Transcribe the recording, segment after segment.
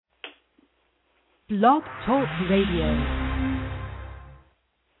Blog Talk Radio.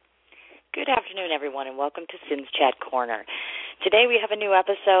 Good afternoon, everyone, and welcome to Sin's Chat Corner. Today we have a new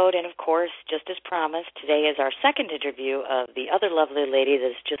episode, and of course, just as promised, today is our second interview of the other lovely lady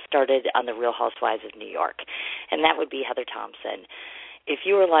that has just started on The Real Housewives of New York, and that would be Heather Thomson. If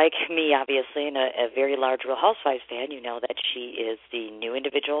you are like me, obviously, and a very large Real Housewives fan, you know that she is the new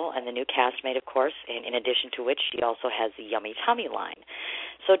individual and the new castmate, of course, and in addition to which, she also has the Yummy Tummy line.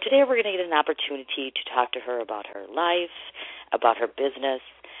 So today we're going to get an opportunity to talk to her about her life, about her business,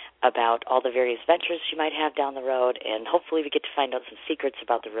 about all the various ventures she might have down the road, and hopefully we get to find out some secrets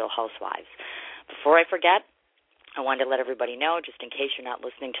about the Real Housewives. Before I forget, I wanted to let everybody know, just in case you're not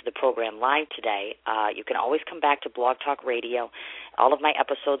listening to the program live today, you can always come back to Blog Talk Radio. All of my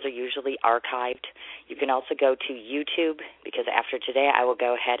episodes are usually archived. You can also go to YouTube, because after today I will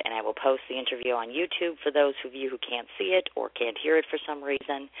go ahead and I will post the interview on YouTube for those of you who can't see it or can't hear it for some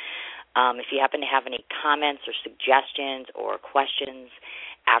reason. If you happen to have any comments or suggestions or questions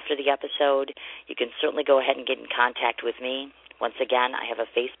after the episode, you can certainly go ahead and get in contact with me. Once again, I have a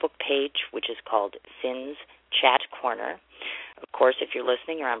Facebook page, which is called Sin's Chat Corner. Of course, if you're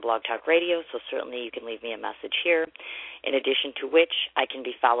listening, you're on Blog Talk Radio, so certainly you can leave me a message here. In addition to which, I can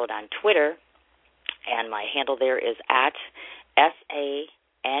be followed on Twitter, and my handle there is at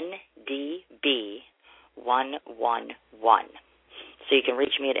SANDB111. So you can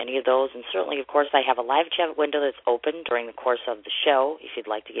reach me at any of those, and certainly, of course, I have a live chat window that's open during the course of the show if you'd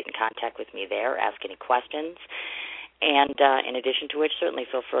like to get in contact with me there, ask any questions. And in addition to which, certainly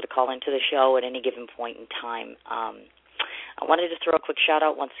feel free to call into the show at any given point in time. I wanted to throw a quick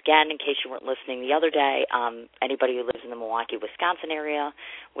shout-out once again, in case you weren't listening the other day, anybody who lives in the Milwaukee, Wisconsin area,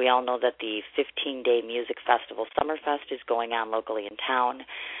 we all know that the 15-day music festival, Summerfest, is going on locally in town.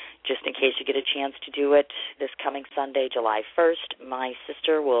 Just in case you get a chance to do it, this coming Sunday, July 1st, my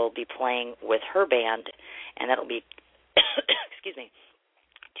sister will be playing with her band, and that'll be,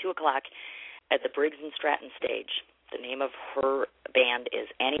 2 o'clock at the Briggs & Stratton stage. The name of her band is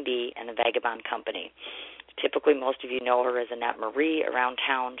Annie B. and the Vagabond Company. Typically, most of you know her as Annette Marie around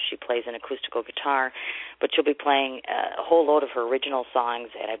town. She plays an acoustical guitar, but she'll be playing a whole load of her original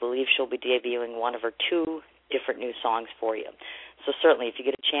songs, and I believe she'll be debuting one of her 2 different new songs for you. So certainly, if you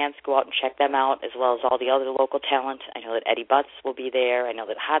get a chance, go out and check them out, as well as all the other local talent. I know that Eddie Butts will be there. I know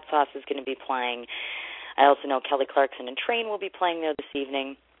that Hot Sauce is going to be playing. I also know Kelly Clarkson and Train will be playing there this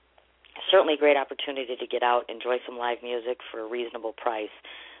evening. Certainly a great opportunity to get out, enjoy some live music for a reasonable price.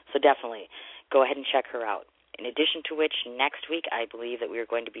 So definitely go ahead and check her out. In addition to which, next week I believe that we are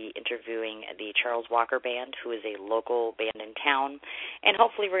going to be interviewing the Charles Walker Band, who is a local band in town, and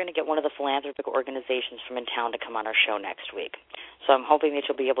hopefully we're going to get one of the philanthropic organizations from in town to come on our show next week. So I'm hoping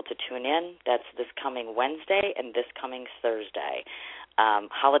that you'll be able to tune in. That's this coming Wednesday and this coming Thursday.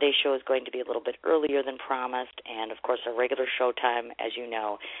 Holiday show is going to be a little bit earlier than promised, and of course our regular show time, as you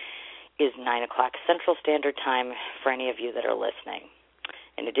know, is 9 o'clock Central Standard Time for any of you that are listening.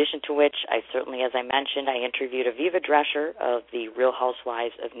 In addition to which, I certainly, as I mentioned, I interviewed Aviva Drescher of the Real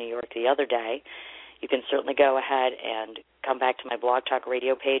Housewives of New York the other day. You can certainly go ahead and come back to my Blog Talk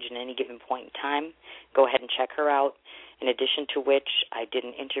Radio page at any given point in time. Go ahead and check her out. In addition to which, I did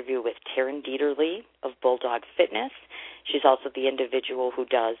an interview with Taryn Dieterle of Bulldog Fitness. She's also the individual who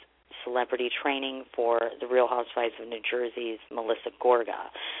does celebrity training for the Real Housewives of New Jersey's Melissa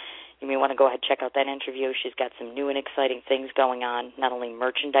Gorga. You may want to go ahead and check out that interview. She's got some new and exciting things going on, not only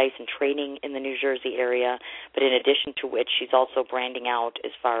merchandise and training in the New Jersey area, but in addition to which she's also branding out as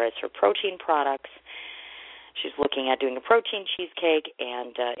far as her protein products. She's looking at doing a protein cheesecake,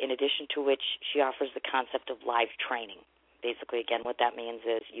 and in addition to which she offers the concept of live training. Basically, again, what that means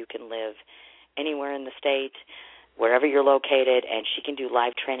is you can live anywhere in the state, wherever you're located, and she can do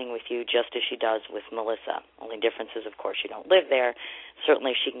live training with you just as she does with Melissa. Only difference is, of course, you don't live there.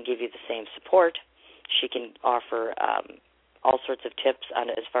 Certainly she can give you the same support. She can offer all sorts of tips on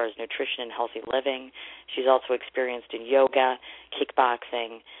as far as nutrition and healthy living. She's also experienced in yoga,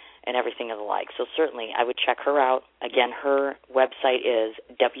 kickboxing, and everything of the like. So certainly I would check her out. Again, her website is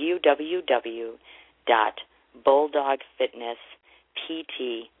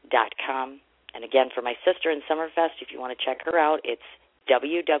www.bulldogfitnesspt.com. And again, for my sister in Summerfest, if you want to check her out, it's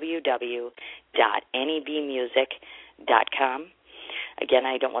www.nebmusic.com. Again,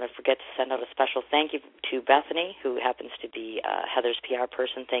 I don't want to forget to send out a special thank you to Bethany, who happens to be Heather's PR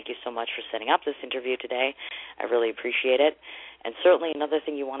person. Thank you so much for setting up this interview today. I really appreciate it. And certainly another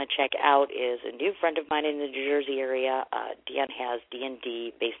thing you want to check out is a new friend of mine in the New Jersey area. Dan has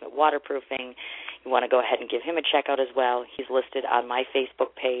D&D basement waterproofing. You want to go ahead and give him a check out as well. He's listed on my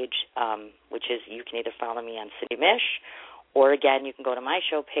Facebook page, which is, you can either follow me on Cindy Mish Or, again, you can go to my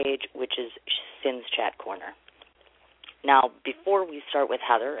show page, which is Sin's Chat Corner. Now, before we start with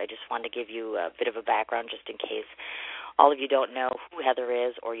Heather, I just wanted to give you a bit of a background just in case all of you don't know who Heather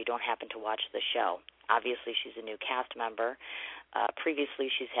is or you don't happen to watch the show. Obviously, she's a new cast member. Previously,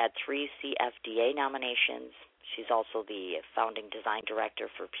 she's had 3 CFDA nominations. She's also the founding design director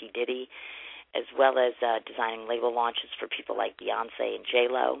for P. Diddy, as well as designing label launches for people like Beyonce and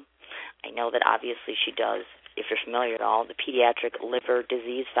J-Lo. I know that obviously she does, if you're familiar at all, the Pediatric Liver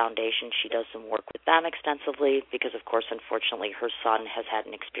Disease Foundation. She does some work with them extensively because, of course, unfortunately, her son has had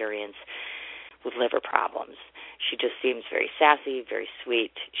an experience with liver problems. She just seems very sassy, very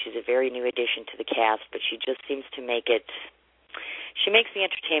sweet. She's a very new addition to the cast, but she just seems to make it, she makes the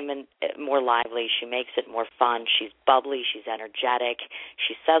entertainment more lively. She makes it more fun. She's bubbly. She's energetic.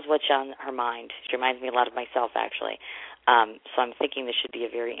 She says what's on her mind. She reminds me a lot of myself, actually. So I'm thinking this should be a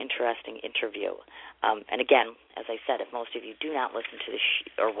very interesting interview. And again, as I said, if most of you do not listen to the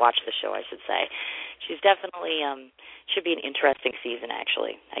or watch the show, I should say, she's definitely should be an interesting season,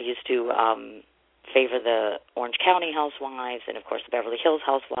 actually. I used to favor the Orange County Housewives and, of course, the Beverly Hills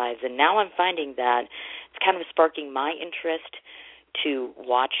Housewives, and now I'm finding that it's kind of sparking my interest to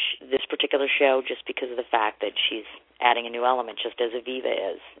watch this particular show just because of the fact that she's adding a new element, just as Aviva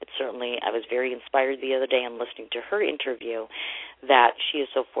is. It's certainly, I was very inspired the other day in listening to her interview that she is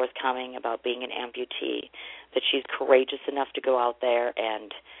so forthcoming about being an amputee, that she's courageous enough to go out there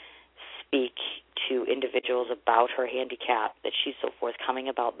and speak to individuals about her handicap, that she's so forthcoming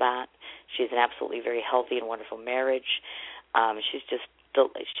about that. She's an absolutely very healthy and wonderful marriage. She's just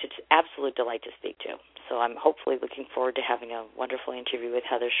she's an absolute delight to speak to. So I'm hopefully looking forward to having a wonderful interview with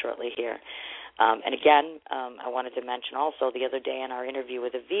Heather shortly here. And again, I wanted to mention also the other day in our interview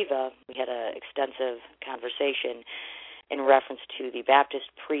with Aviva, we had an extensive conversation in reference to the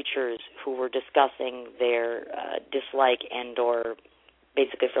Baptist preachers who were discussing their dislike and or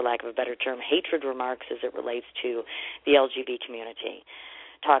basically, for lack of a better term, hatred remarks as it relates to the LGBT community.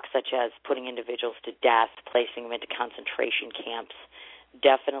 Talks such as putting individuals to death, placing them into concentration camps,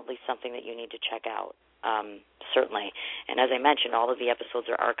 definitely something that you need to check out, certainly. And as I mentioned, all of the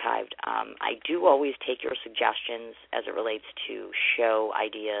episodes are archived. I do always take your suggestions as it relates to show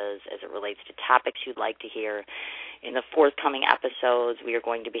ideas, as it relates to topics you'd like to hear. In the forthcoming episodes, we are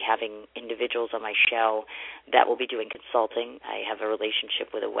going to be having individuals on my show that will be doing consulting. I have a relationship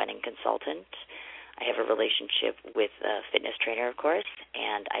with a wedding consultant. I have a relationship with a fitness trainer, of course,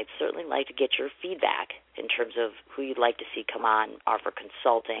 and I'd certainly like to get your feedback in terms of who you'd like to see come on, offer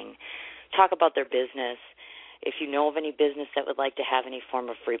consulting, talk about their business. If you know of any business that would like to have any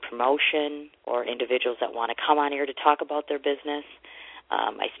form of free promotion or individuals that want to come on here to talk about their business,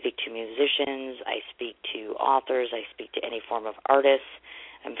 I speak to musicians, I speak to authors, I speak to any form of artists.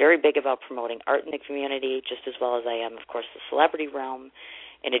 I'm very big about promoting art in the community, just as well as I am, of course, the celebrity realm,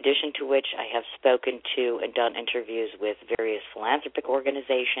 in addition to which I have spoken to and done interviews with various philanthropic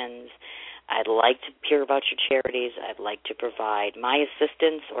organizations. I'd like to hear about your charities. I'd like to provide my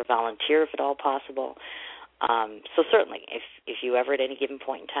assistance or volunteer if at all possible. So certainly, if you ever at any given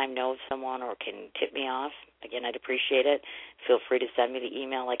point in time know of someone or can tip me off, again, I'd appreciate it. Feel free to send me the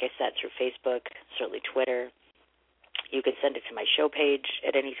email, like I said, through Facebook, certainly Twitter. You can send it to my show page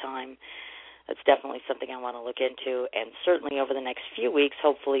at any time. That's definitely something I want to look into. And certainly over the next few weeks,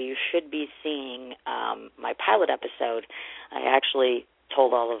 hopefully you should be seeing my pilot episode. I actually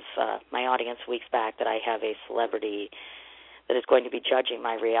told all of my audience weeks back that I have a celebrity that is going to be judging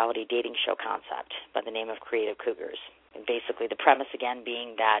my reality dating show concept by the name of Creative Cougars. And basically the premise, again,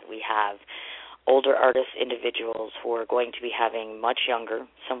 being that we have older artist individuals who are going to be having much younger,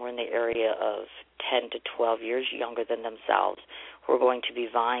 somewhere in the area of 10 to 12 years younger than themselves, who are going to be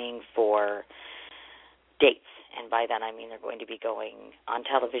vying for dates. And by that I mean they're going to be going on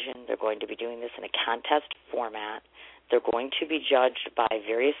television. They're going to be doing this in a contest format. They're going to be judged by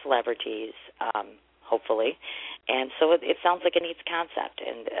various celebrities, hopefully. And so it sounds like a neat concept,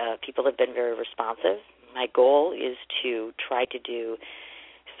 and people have been very responsive. My goal is to try to do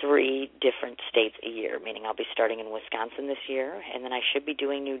 3 different states a year, meaning I'll be starting in Wisconsin this year, and then I should be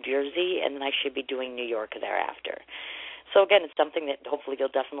doing New Jersey, and then I should be doing New York thereafter. So, again, it's something that hopefully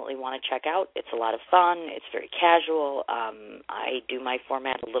you'll definitely want to check out. It's a lot of fun. It's very casual. I do my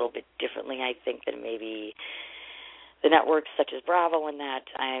format a little bit differently, I think, than maybe the networks such as Bravo and that.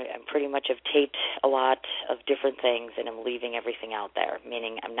 I'm pretty much have taped a lot of different things, and I'm leaving everything out there,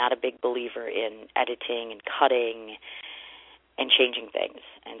 meaning I'm not a big believer in editing and cutting and changing things.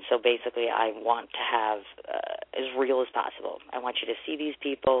 And so basically I want to have as real as possible. I want you to see these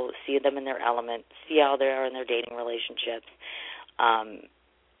people, see them in their element, see how they are in their dating relationships,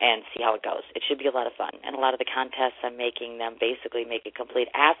 and see how it goes. It should be a lot of fun. And a lot of the contests I'm making them basically make a complete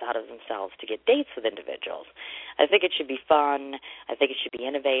ass out of themselves to get dates with individuals. I think it should be fun. I think it should be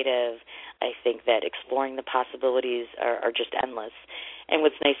innovative. I think that exploring the possibilities are just endless. And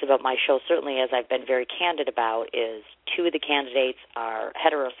what's nice about my show, certainly as I've been very candid about, is 2 of the candidates are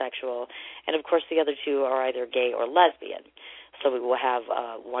heterosexual, and of course the other 2 are either gay or lesbian. So we will have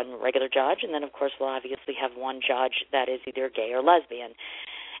one regular judge, and then of course we'll obviously have one judge that is either gay or lesbian.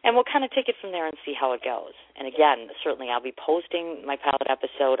 And we'll kind of take it from there and see how it goes. And again, certainly I'll be posting my pilot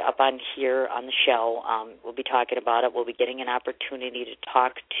episode up on here on the show. We'll be talking about it. We'll be getting an opportunity to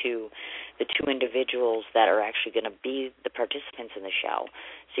talk to the 2 individuals that are actually going to be the participants in the show.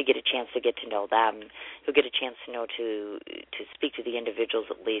 So you get a chance to get to know them. You'll get a chance to speak to the individuals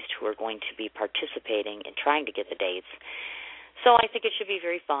at least who are going to be participating in trying to get the dates. So I think it should be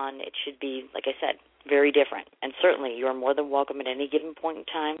very fun. It should be, like I said, very different. And certainly you are more than welcome at any given point in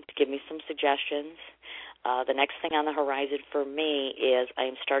time to give me some suggestions. The next thing on the horizon for me is I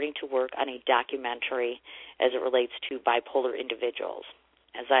am starting to work on a documentary as it relates to bipolar individuals.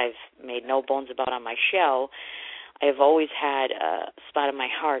 As I've made no bones about on my show, I have always had a spot in my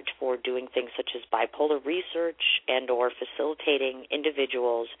heart for doing things such as bipolar research and or facilitating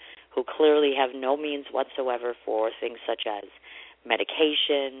individuals who clearly have no means whatsoever for things such as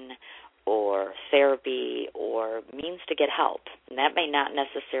medication or therapy or means to get help. And that may not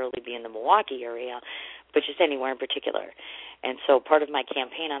necessarily be in the Milwaukee area, but just anywhere in particular. And so part of my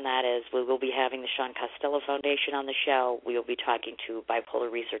campaign on that is we will be having the Sean Costello Foundation on the show. We will be talking to Bipolar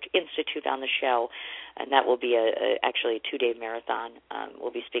Research Institute on the show, and that will be actually a 2-day marathon.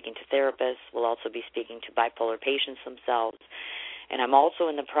 We'll be speaking to therapists. We'll also be speaking to bipolar patients themselves. And I'm also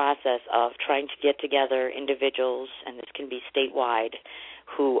in the process of trying to get together individuals, and this can be statewide,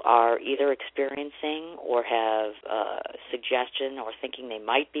 who are either experiencing or have suggestion or thinking they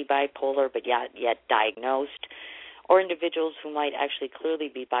might be bipolar but yet diagnosed, or individuals who might actually clearly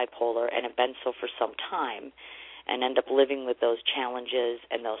be bipolar and have been so for some time and end up living with those challenges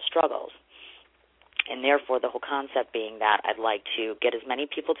and those struggles. And therefore, the whole concept being that I'd like to get as many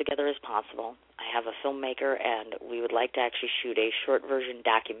people together as possible. I have a filmmaker, and we would like to actually shoot a short version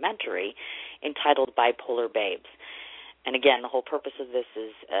documentary entitled Bipolar Babes. And again, the whole purpose of this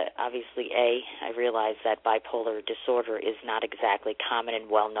is obviously, I realize that bipolar disorder is not exactly common and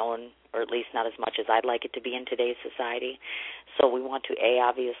well-known, or at least not as much as I'd like it to be in today's society. So we want to,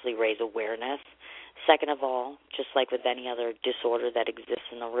 obviously raise awareness. Second of all, just like with any other disorder that exists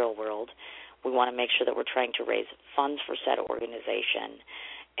in the real world, we want to make sure that we're trying to raise funds for said organization.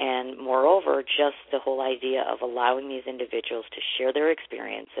 And moreover, just the whole idea of allowing these individuals to share their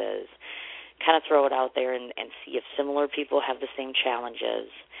experiences, kind of throw it out there and see if similar people have the same challenges,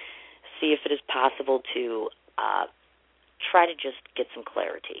 see if it is possible to try to just get some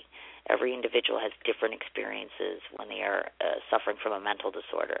clarity. Every individual has different experiences when they are suffering from a mental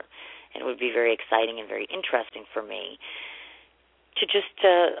disorder. And it would be very exciting and very interesting for me to just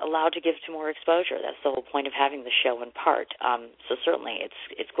allow to give to more exposure. That's the whole point of having the show in part. So certainly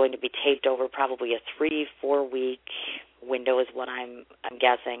it's going to be taped over probably a 3-4 week window is what I'm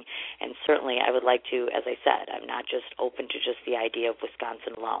guessing. And certainly I would like to, as I said, I'm not just open to just the idea of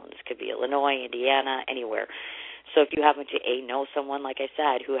Wisconsin alone. This could be Illinois, Indiana, anywhere. So if you happen to, A, know someone, like I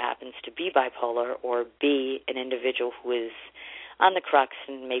said, who happens to be bipolar, or B, an individual who is on the crux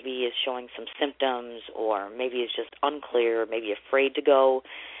and maybe is showing some symptoms, or maybe is just unclear, maybe afraid to go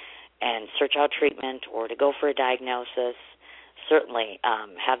and search out treatment or to go for a diagnosis, certainly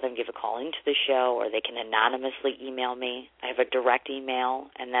have them give a call into the show, or they can anonymously email me. I have a direct email,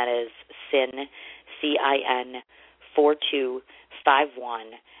 and that is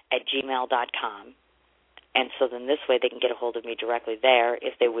sin4251@gmail.com. And so then this way they can get a hold of me directly there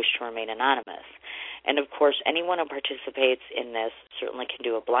if they wish to remain anonymous. And, of course, anyone who participates in this certainly can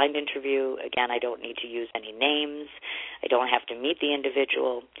do a blind interview. Again, I don't need to use any names. I don't have to meet the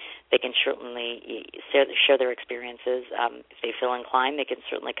individual. They can certainly share their experiences. If they feel inclined, they can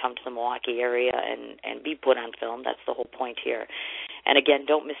certainly come to the Milwaukee area and be put on film. That's the whole point here. And, again,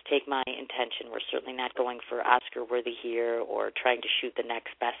 don't mistake my intention. We're certainly not going for Oscar-worthy here or trying to shoot the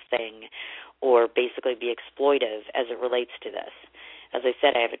next best thing or basically be exploitive as it relates to this. As I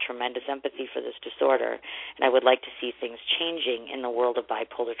said, I have a tremendous empathy for this disorder, and I would like to see things changing in the world of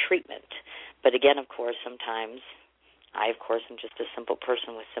bipolar treatment. But again, of course, sometimes I, of course, am just a simple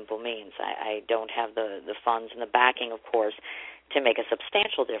person with simple means. I don't have the funds and the backing, of course, to make a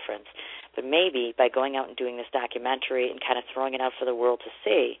substantial difference. But maybe by going out and doing this documentary and kind of throwing it out for the world to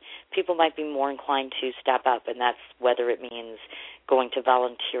see, people might be more inclined to step up, and that's whether it means going to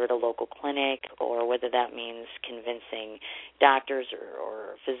volunteer at a local clinic or whether that means convincing doctors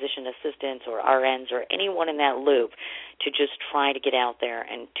or physician assistants or RNs or anyone in that loop to just try to get out there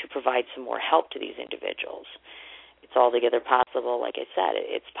and to provide some more help to these individuals. It's altogether possible. Like I said,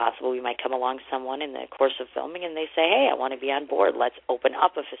 it's possible we might come along someone in the course of filming and they say, hey, I want to be on board. Let's open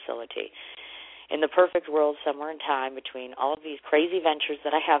up a facility. In the perfect world, somewhere in time between all of these crazy ventures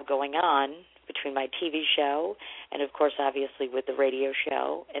that I have going on, between my TV show and, of course, obviously with the radio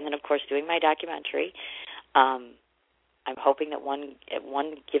show, and then, of course, doing my documentary, I'm hoping that at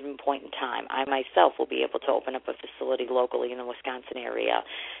one given point in time, I myself will be able to open up a facility locally in the Wisconsin area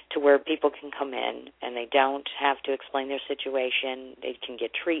to where people can come in and they don't have to explain their situation. They can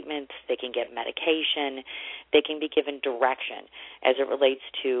get treatment. They can get medication. They can be given direction as it relates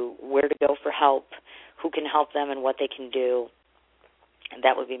to where to go for help, who can help them, and what they can do. And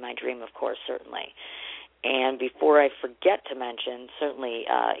that would be my dream, of course, certainly. And before I forget to mention, certainly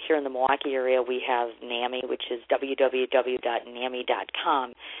here in the Milwaukee area, we have NAMI, which is www.nami.com.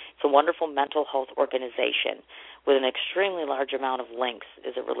 It's a wonderful mental health organization with an extremely large amount of links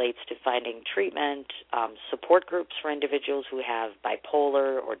as it relates to finding treatment, support groups for individuals who have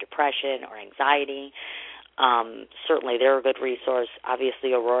bipolar or depression or anxiety. Certainly they're a good resource.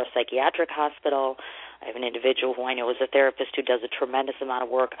 Obviously, Aurora Psychiatric Hospital. I have an individual who I know is a therapist who does a tremendous amount of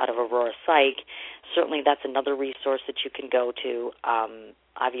work out of Aurora Psych. Certainly that's another resource that you can go to.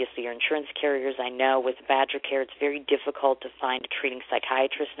 Obviously, your insurance carriers, I know with Badger Care, it's very difficult to find a treating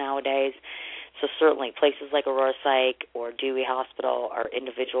psychiatrist nowadays. So certainly places like Aurora Psych or Dewey Hospital are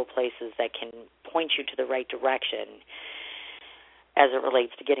individual places that can point you to the right direction as it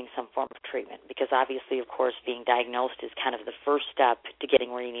relates to getting some form of treatment, because obviously, of course, being diagnosed is kind of the first step to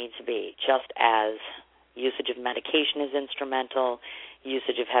getting where you need to be, just as usage of medication is instrumental,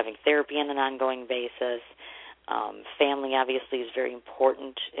 usage of having therapy on an ongoing basis. Family, obviously, is very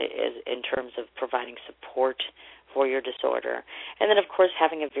important in terms of providing support for your disorder. And then, of course,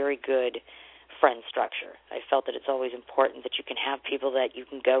 having a very good friend structure. I felt that it's always important that you can have people that you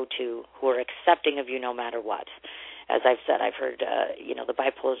can go to who are accepting of you no matter what. As I've said, I've heard, the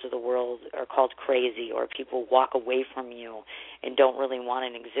bipolars of the world are called crazy, or people walk away from you and don't really want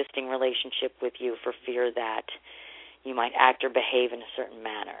an existing relationship with you for fear that you might act or behave in a certain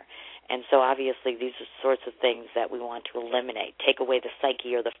manner. And so obviously these are sorts of things that we want to eliminate, take away the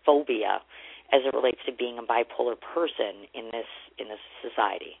psyche or the phobia as it relates to being a bipolar person in this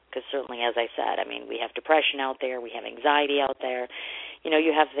society. Because certainly, as I said, I mean, we have depression out there, we have anxiety out there.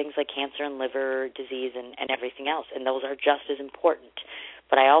 You have things like cancer and liver disease and everything else, and those are just as important.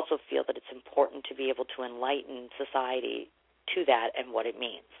 But I also feel that it's important to be able to enlighten society to that and what it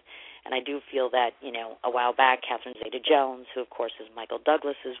means. And I do feel that, a while back, Catherine Zeta-Jones, who, of course, is Michael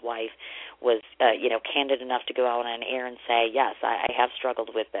Douglas's wife, was, candid enough to go out on air and say, yes, I have struggled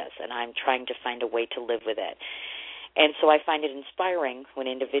with this, and I'm trying to find a way to live with it. And so I find it inspiring when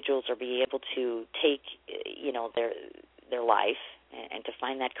individuals are being able to take, their life and to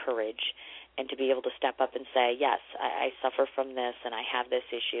find that courage and to be able to step up and say, yes, I suffer from this and I have this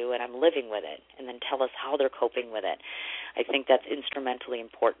issue and I'm living with it, and then tell us how they're coping with it. I think that's instrumentally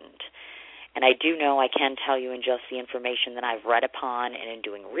important. And I do know, I can tell you in just the information that I've read upon and in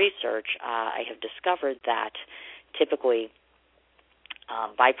doing research, I have discovered that typically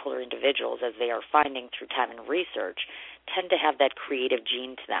bipolar individuals, as they are finding through time and research, tend to have that creative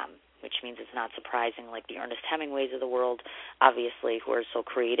gene to them, which means it's not surprising, like the Ernest Hemingways of the world, obviously, who are so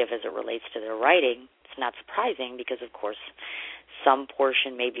creative as it relates to their writing. It's not surprising because, of course, some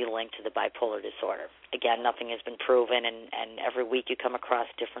portion may be linked to the bipolar disorder. Again, nothing has been proven, and every week you come across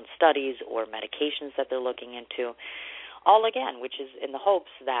different studies or medications that they're looking into, all again, which is in the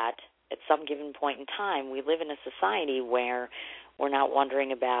hopes that at some given point in time we live in a society where we're not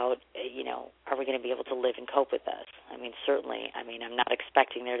wondering about, are we going to be able to live and cope with this? I mean, certainly, I'm not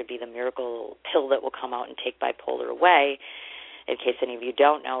expecting there to be the miracle pill that will come out and take bipolar away. In case any of you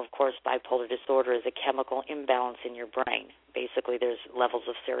don't know, of course, bipolar disorder is a chemical imbalance in your brain. Basically, there's levels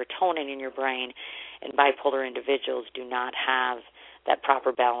of serotonin in your brain, and bipolar individuals do not have that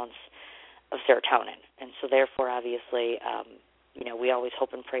proper balance of serotonin. And so, therefore, obviously, we always hope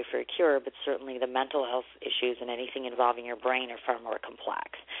and pray for a cure, but certainly the mental health issues and anything involving your brain are far more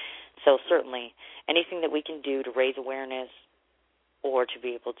complex. So certainly anything that we can do to raise awareness or to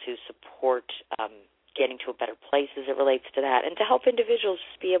be able to support getting to a better place as it relates to that, and to help individuals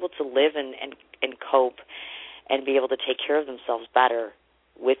be able to live and cope and be able to take care of themselves better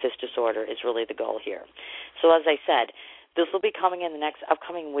with this disorder is really the goal here. So as I said, this will be coming in the next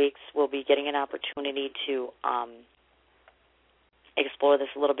upcoming weeks. We'll be getting an opportunity to explore this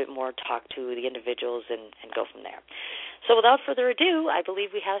a little bit more, talk to the individuals, and go from there. So without further ado, I believe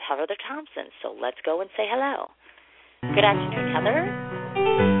we have Heather Thomson. So let's go and say hello. Good afternoon, Heather.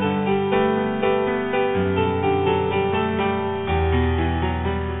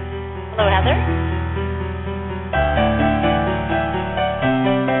 Hello, Heather.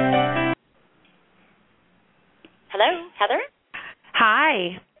 Hello, Heather.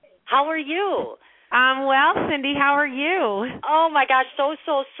 Hi. How are you? Well, Cindy, how are you? Oh, my gosh, so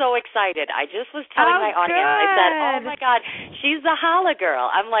excited. I just was telling my audience, I said, oh, my God, she's the holla girl.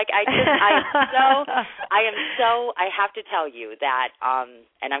 I'm like, I have to tell you that,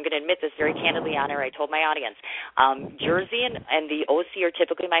 and I'm going to admit this very candidly on air, I told my audience, Jersey and the OC are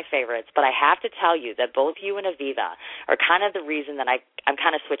typically my favorites, but I have to tell you that both you and Aviva are kind of the reason that I'm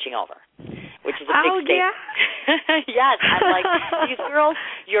kind of switching over, which is a big statement. Yeah? Yes, I'm like, these girls,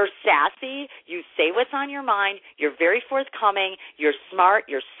 you're sassy, you say what's on your mind, you're very forthcoming, you're smart,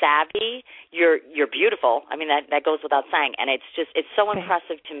 you're savvy, you're beautiful. I mean, that goes without saying, and it's so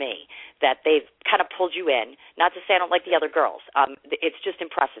impressive to me that they've kind of pulled you in. Not to say I don't like the other girls. It's just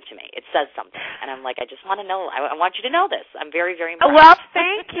impressive to me. It says something, and I'm like, I just want to know. I want you to know this. I'm very, very impressed. Well,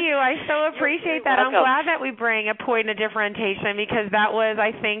 thank you. I so appreciate that. Welcome. I'm glad that we bring a point of differentiation because that was,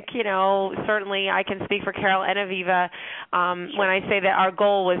 I think, certainly I can speak for Carol and Aviva when I say that our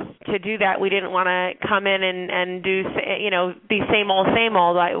goal was to do that. We didn't want to come in and do, be same old.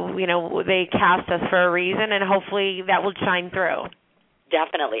 They cast us for a reason, and hopefully that will shine through.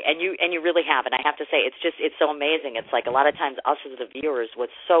 Definitely, and you really have, and I have to say, it's so amazing. It's like a lot of times us as the viewers,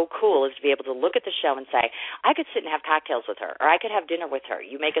 what's so cool is to be able to look at the show and say, I could sit and have cocktails with her, or I could have dinner with her.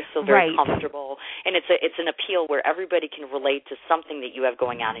 You make us feel very comfortable, and it's an appeal where everybody can relate to something that you have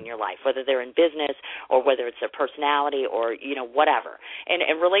going on in your life, whether they're in business or whether it's their personality or whatever. And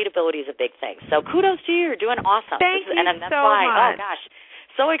relatability is a big thing. So kudos to you. You're doing awesome. Thank you and that's so why, much. Oh gosh.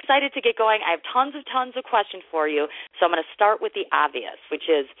 So excited to get going. I have tons of questions for you. So I'm going to start with the obvious, which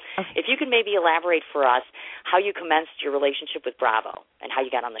is if you could maybe elaborate for us how you commenced your relationship with Bravo and how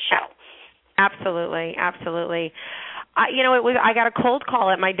you got on the show. Absolutely. I got a cold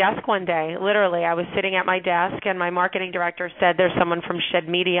call at my desk one day. Literally, I was sitting at my desk, and my marketing director said there's someone from Shed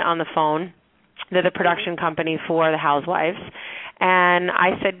Media on the phone. They're the production company for the Housewives. And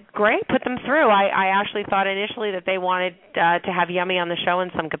I said, great, put them through. I actually thought initially that they wanted to have Yummy on the show in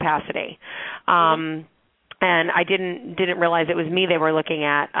some capacity. And I didn't realize it was me they were looking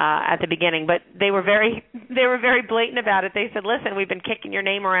at the beginning. But they were very blatant about it. They said, listen, we've been kicking your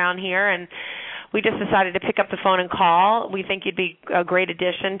name around here, and we just decided to pick up the phone and call. We think you'd be a great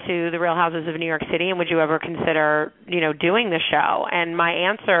addition to the Real Houses of New York City, and would you ever consider, doing the show? And my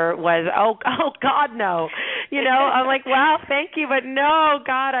answer was, oh God, no. I'm like, well, thank you, but no,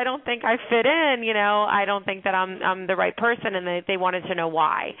 God, I don't think I fit in. I don't think that I'm the right person, and they wanted to know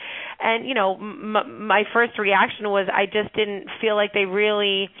why. And, my first reaction was I just didn't feel like they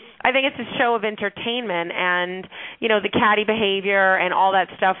really – I think it's a show of entertainment, and, the catty behavior and all that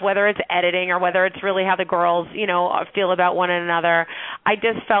stuff, whether it's editing or whether it's really how the girls, feel about one another. I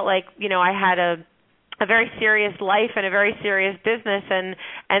just felt like, I had a very serious life and a very serious business, and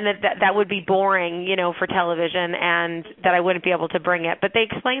that would be boring, for television, and that I wouldn't be able to bring it. But they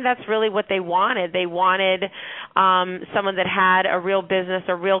explained that's really what they wanted. They wanted someone that had a real business,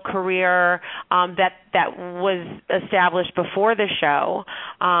 a real career, that was established before the show,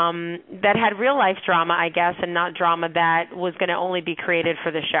 that had real life drama, I guess, and not drama that was going to only be created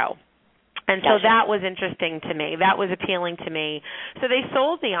for the show. And so that was interesting to me. That was appealing to me. So they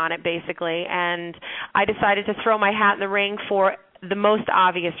sold me on it, basically, and I decided to throw my hat in the ring for the most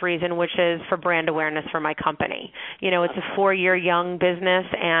obvious reason, which is for brand awareness for my company. It's a 4-year young business,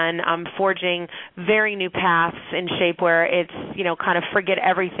 and I'm forging very new paths in shapewear. It's, kind of forget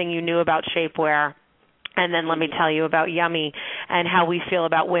everything you knew about shapewear. And then let me tell you about Yummy and how we feel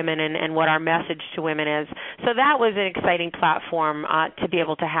about women and what our message to women is. So that was an exciting platform to be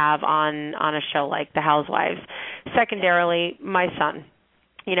able to have on a show like The Housewives. Secondarily, my son.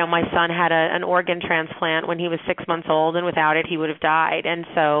 My son had an organ transplant when he was 6 months old, and without it he would have died. And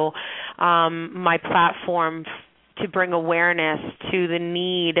so my platform to bring awareness to the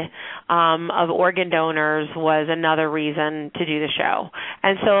need of organ donors was another reason to do the show.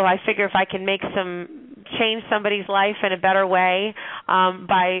 And so I figure if I can change somebody's life in a better way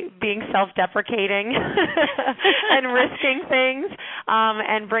by being self-deprecating and risking things,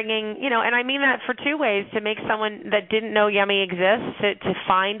 and bringing, and I mean that for two ways, to make someone that didn't know Yummy exists to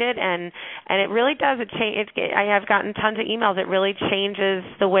find it, and it really does. I have gotten tons of emails. It really changes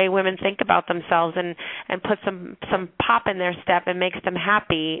the way women think about themselves and puts some pop in their step and makes them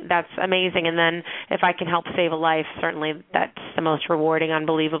happy. That's amazing. And then if I can help save a life, certainly that's the most rewarding,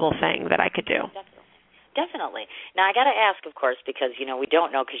 unbelievable thing that I could do. Definitely. Now, I got to ask, of course, because, we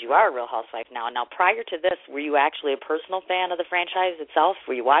don't know, because you are a Real Housewife now. Now, prior to this, were you actually a personal fan of the franchise itself?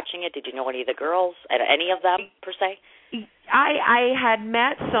 Were you watching it? Did you know any of the girls, any of them, per se? I had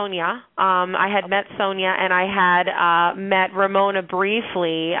met Sonia. Met Sonia, and I had met Ramona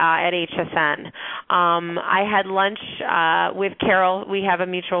briefly at HSN. I had lunch with Carol. We have a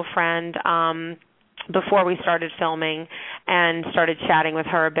mutual friend. Before we started filming, and started chatting with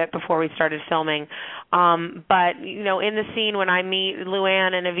her a bit before we started filming. But, in the scene when I meet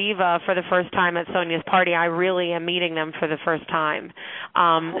Luann and Aviva for the first time at Sonia's party, I really am meeting them for the first time.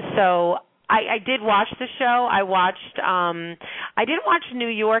 So I did watch the show. I didn't watch New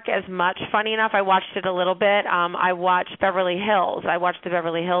York as much, funny enough. I watched it a little bit. I watched Beverly Hills. I watched the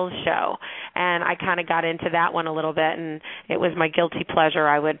Beverly Hills show, and I kind of got into that one a little bit, and it was my guilty pleasure.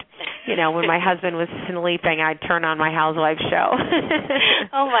 I would, when my husband was sleeping, I'd turn on my Housewives show.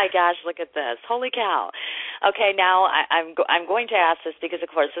 Oh, my gosh, look at this. Holy cow. Okay, now I'm going to ask this because, of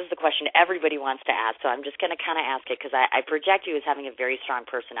course, this is the question everybody wants to ask, so I'm just going to kind of ask it because I project you as having a very strong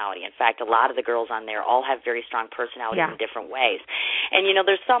personality. In fact, a lot of the girls on there all have very strong personalities in different ways. And,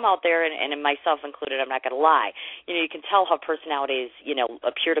 there's some out there, and myself included, I'm not going to lie, you can tell how personalities,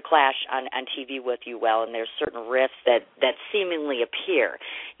 appear to clash on TV with you well, and there's certain rifts that seemingly appear.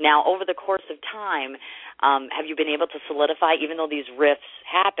 Now, over the course of time, have you been able to solidify, even though these rifts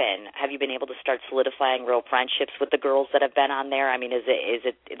happen, have you been able to start solidifying real friendships with the girls that have been on there? I mean, is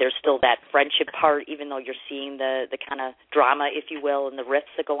it there's still that friendship part, even though you're seeing the kind of drama, if you will, and the rifts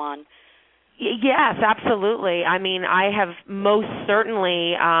that go on? Yes, absolutely. I mean, I have most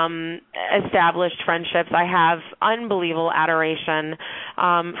certainly established friendships. I have unbelievable adoration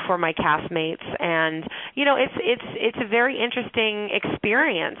for my castmates, and it's a very interesting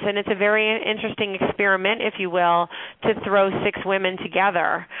experience, and it's a very interesting experiment, if you will, to throw 6 women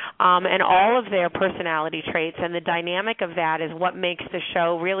together, and all of their personality traits, and the dynamic of that is what makes the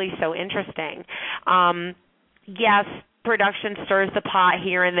show really so interesting. Yes, production stirs the pot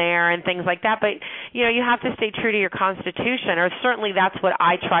here and there and things like that, but you have to stay true to your constitution, or certainly that's what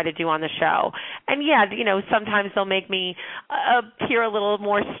I try to do on the show. And sometimes they'll make me appear a little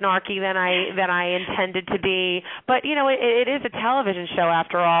more snarky than I intended to be, but it is a television show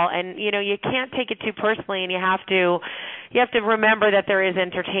after all, and you can't take it too personally, and you have to remember that there is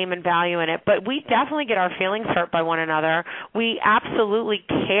entertainment value in it. But we definitely get our feelings hurt by one another. We absolutely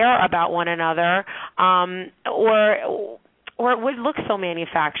care about one another, or it would look so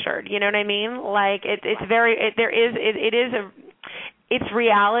manufactured. You know what I mean? Like it's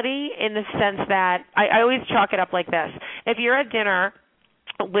reality in the sense that I always chalk it up like this. If you're at dinner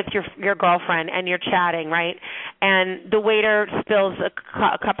with your girlfriend and you're chatting, right, and the waiter spills a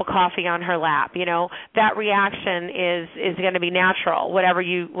cup of coffee on her lap, that reaction is going to be natural.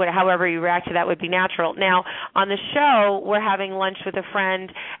 However you react to that would be natural. Now, on the show, we're having lunch with a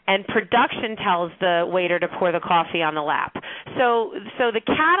friend, and production tells the waiter to pour the coffee on the lap. So the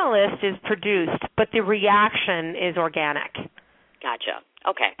catalyst is produced, but the reaction is organic. Gotcha.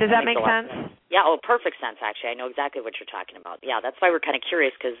 Okay. Does that make sense? Yeah, perfect sense, actually. I know exactly what you're talking about. Yeah, that's why we're kind of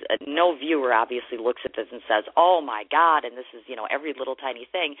curious, because no viewer obviously looks at this and says, oh, my God, and this is, every little tiny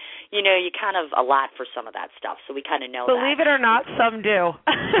thing. You kind of allot for some of that stuff, so we kind of know that. Believe it or not, some do.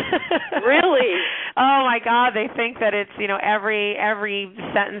 Really? Oh, my God, they think that it's, every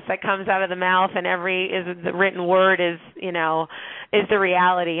sentence that comes out of the mouth and the written word is the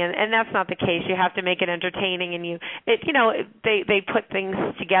reality, and that's not the case. You have to make it entertaining, and they put things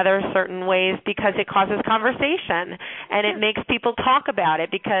together certain ways because it causes conversation, and it makes people talk about it,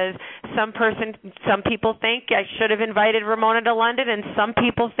 because some people think I should have invited Ramona to London, and some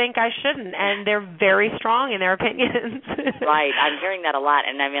people think I shouldn't, and they're very strong in their opinions. Right. I'm hearing that a lot,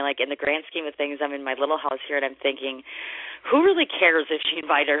 and I mean, like, in the grand scheme of things, I'm in my little house here, and I'm thinking, who really cares if she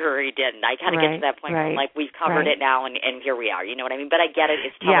invited her or he didn't? I kind of get to that point where I'm like, we've covered it now, and here we are. You know what I mean? But I get it.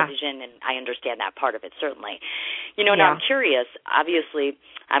 It's television, and I understand that part of it, certainly. Now I'm curious. Obviously,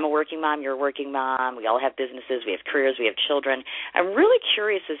 I'm a working mom. You're a working mom. We all have businesses. We have careers. We have children. I'm really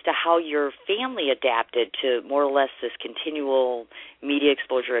curious as to how your family adapted to more or less this continual media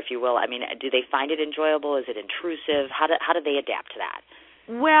exposure, if you will. I mean, do they find it enjoyable? Is it intrusive? How do they adapt to that?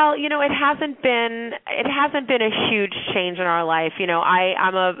 Well, it hasn't been a huge change in our life.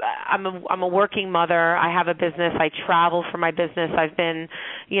 I'm a working mother. I have a business. I travel for my business. I've been,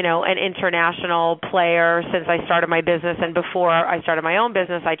 an international player since I started my business, and before I started my own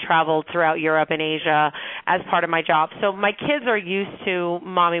business, I traveled throughout Europe and Asia as part of my job. So my kids are used to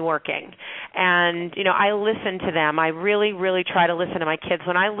mommy working, and I listen to them. I really, really try to listen to my kids.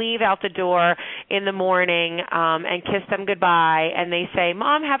 When I leave out the door in the morning and kiss them goodbye, and they say,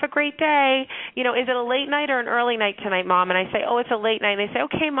 Mom, have a great day. Is it a late night or an early night tonight, Mom? And I say, oh, it's a late night. And they say,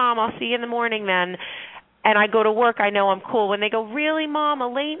 okay, Mom, I'll see you in the morning then. And I go to work. I know I'm cool. When they go, really, Mom, a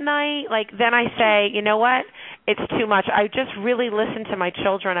late night? Then I say, you know what? It's too much. I just really listen to my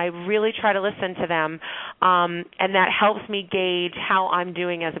children. I really try to listen to them. And that helps me gauge how I'm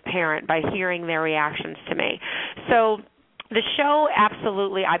doing as a parent by hearing their reactions to me. So the show,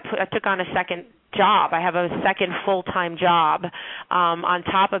 absolutely, I took on a second job. I have a second full-time job on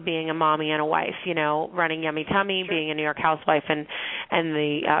top of being a mommy and a wife, running Yummy Tummy, being a New York housewife, and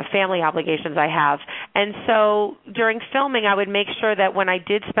the family obligations I have. And so during filming, I would make sure that when I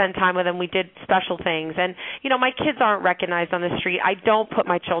did spend time with them, we did special things. And, my kids aren't recognized on the street. I don't put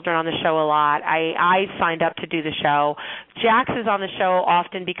my children on the show a lot. I signed up to do the show. Jax is on the show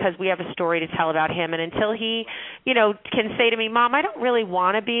often because we have a story to tell about him. And until he, can say to me, Mom, I don't really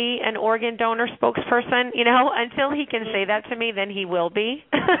want to be an organ donor spokesperson, until he can say that to me, then he will be.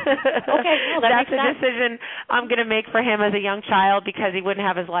 Okay, well, that's a decision I'm going to make for him as a young child, because he wouldn't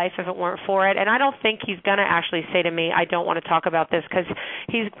have his life if it weren't for it. And I don't think he's going to actually say to me, I don't want to talk about this, because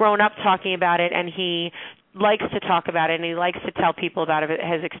he's grown up talking about it, and he likes to talk about it, and he likes to tell people about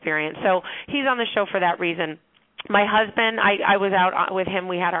his experience. So he's on the show for that reason. My husband, I was out with him.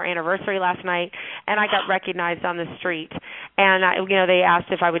 We had our anniversary last night, and I got recognized on the street. And they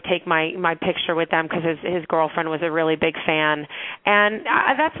asked if I would take my picture with them, because his girlfriend was a really big fan. And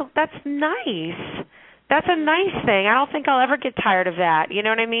that's nice. That's a nice thing. I don't think I'll ever get tired of that. You know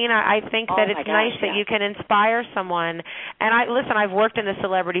what I mean? I think that it's nice that you can inspire someone. And I've worked in the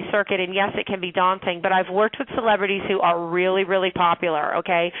celebrity circuit, and yes, it can be daunting, but I've worked with celebrities who are really, really popular,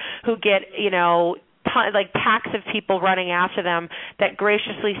 okay, who get, packs of people running after them that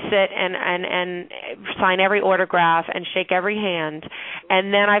graciously sit and sign every autograph and shake every hand.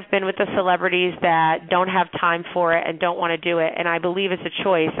 And then I've been with the celebrities that don't have time for it and don't want to do it. And I believe it's a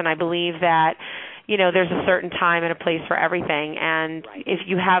choice, and I believe that there's a certain time and a place for everything. And if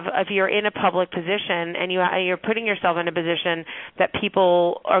you're in a public position and you're putting yourself in a position that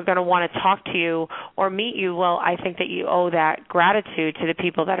people are going to want to talk to you or meet you, well, I think that you owe that gratitude to the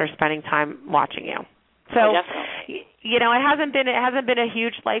people that are spending time watching you. So, it hasn't been a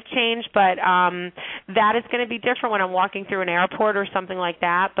huge life change, but that is going to be different when I'm walking through an airport or something like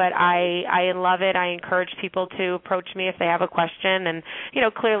that. But I love it. I encourage people to approach me if they have a question. And,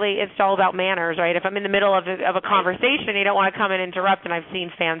 clearly it's all about manners, right? If I'm in the middle of a conversation, you don't want to come and interrupt. And I've seen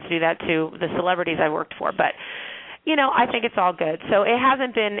fans do that to the celebrities I worked for. But I think it's all good. So it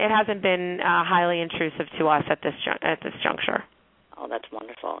hasn't been highly intrusive to us at this juncture. Oh, that's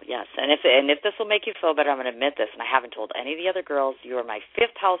wonderful. Yes, and if this will make you feel better, I'm going to admit this, and I haven't told any of the other girls. You are my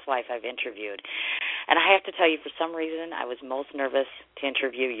fifth housewife I've interviewed, and I have to tell you, for some reason, I was most nervous to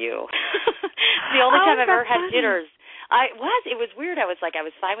interview you. It's the only time I've ever had jitters. It was weird. I was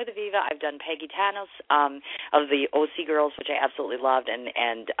fine with Aviva. I've done Peggy Tanos of the OC girls, which I absolutely loved, and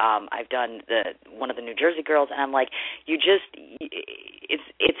I've done one of the New Jersey girls, and I'm like,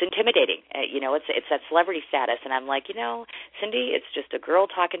 it's intimidating. It's that celebrity status, and I'm like, Cindy, it's just a girl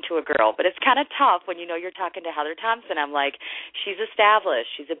talking to a girl, but it's kind of tough when you're talking to Heather Thomson. I'm like, she's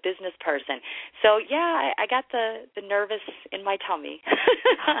established, she's a business person. So yeah, I got the nervous in my tummy.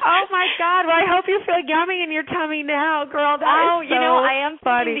 Oh my God! Well, I hope you feel yummy in your tummy now. Girl, that is so I am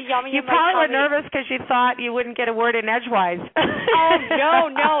funny. The yummy you in my probably tummy. were nervous because you thought you wouldn't get a word in edgewise.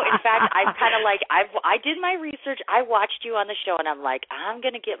 Oh, no. In fact, I'm kind of like, I did my research. I watched you on the show, and I'm like, I'm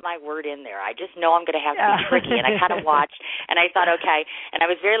going to get my word in there. I just know I'm going to have to be tricky. And I kind of watched, and I thought, okay. And I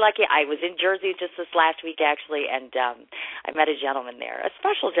was very lucky. I was in Jersey just this last week, actually, and I met a gentleman there, a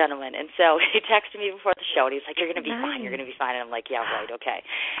special gentleman. And so he texted me before the show, and he's like, you're going to be fine. You're going to be fine. And I'm like, yeah, right, okay.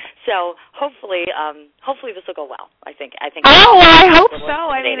 So hopefully this will go well. I think. Oh, well, I hope so.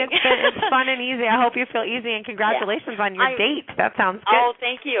 I mean, it's fun and easy. I hope you feel easy, and congratulations on your date. That sounds good. Oh,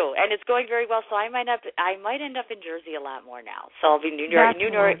 thank you. And it's going very well. So I might end up in Jersey a lot more now. So I'll be New York,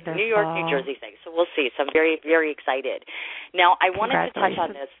 New Jersey thing. So we'll see. So I'm very, very excited. Now I wanted to touch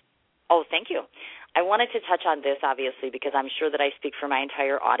on this. Oh, thank you. I wanted to touch on this, obviously, because I'm sure that I speak for my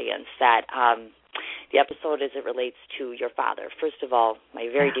entire audience, that the episode as it relates to your father. First of all, my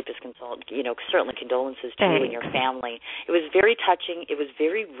very deepest certainly condolences to you and your family. It was very touching. It was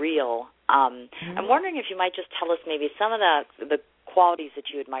very real. I'm wondering if you might just tell us maybe some of the qualities that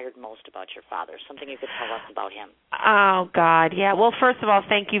you admired most about your father, something you could tell us about him. Oh, God, yeah. Well, first of all,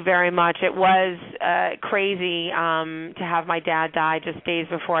 thank you very much. It was crazy to have my dad die just days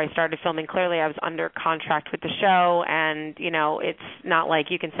before I started filming. Clearly, I was under contract with the show, and, it's not like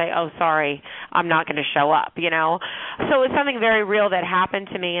you can say, oh, sorry, I'm not going to show up, So it was something very real that happened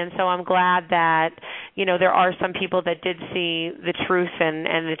to me, and so I'm glad that, there are some people that did see the truth and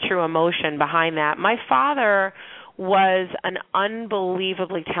the true emotion behind that. My father was an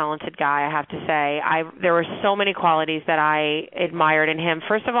unbelievably talented guy, I have to say. There were so many qualities that I admired in him.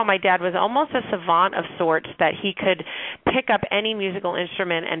 First of all, my dad was almost a savant of sorts, that he could pick up any musical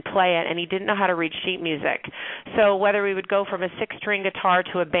instrument and play it, and he didn't know how to read sheet music. So whether we would go from a 6-string guitar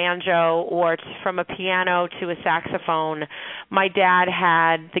to a banjo or from a piano to a saxophone, my dad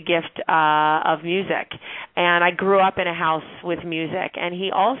had the gift of music. And I grew up in a house with music. And he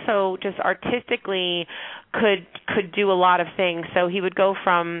also just artistically could do a lot of things. So he would go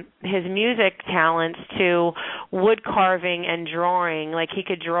from his music talents to wood carving and drawing. Like, he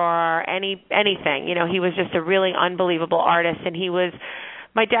could draw anything. He was just a really unbelievable artist. And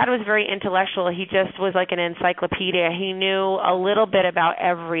my dad was very intellectual. He just was like an encyclopedia. He knew a little bit about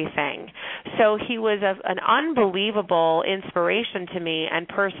everything. So he was an unbelievable inspiration to me and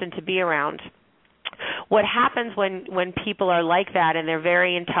person to be around. What happens when people are like that and they're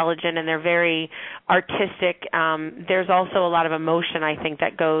very intelligent and they're very artistic, there's also a lot of emotion, I think,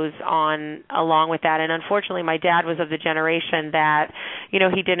 that goes on along with that. And unfortunately, my dad was of the generation that,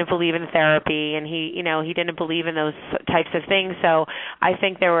 he didn't believe in therapy, and he didn't believe in those types of things. So I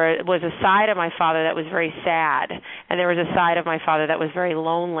think there was a side of my father that was very sad, and there was a side of my father that was very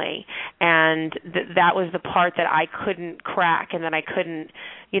lonely. And that was the part that I couldn't crack and that I couldn't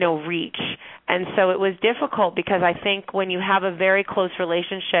reach. And so it was difficult, because I think when you have a very close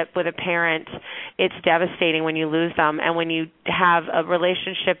relationship with a parent, it's devastating when you lose them. And when you have a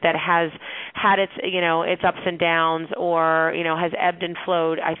relationship that has had its ups and downs, or has ebbed and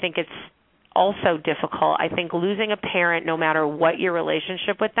flowed, I think it's also difficult. I think losing a parent, no matter what your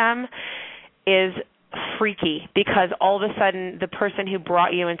relationship with them, is freaky, because all of a sudden the person who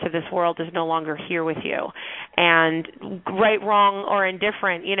brought you into this world is no longer here with you. And right, wrong, or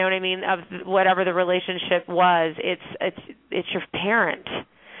indifferent, you know what I mean, of whatever the relationship was, it's your parent.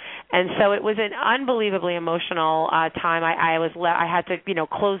 And so it was an unbelievably emotional time. I had to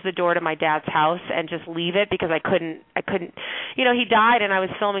close the door to my dad's house and just leave it, because I couldn't. He died, and I was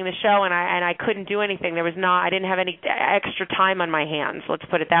filming the show, and I couldn't do anything. I didn't have any extra time on my hands. Let's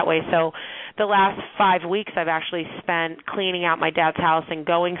put it that way. So the last 5 weeks I've actually spent cleaning out my dad's house and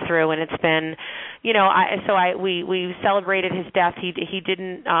going through, and it's been, we celebrated his death. He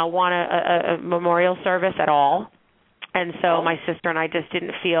didn't want a memorial service at all. And so my sister and I just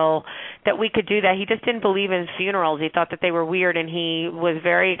didn't feel that we could do that. He just didn't believe in funerals. He thought that they were weird, and he was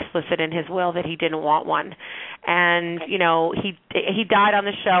very explicit in his will that he didn't want one. And, he died on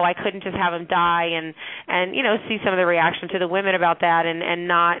the show. I couldn't just have him die and see some of the reaction to the women about that and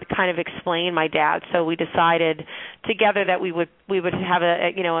not kind of explain my dad. So we decided together that we would have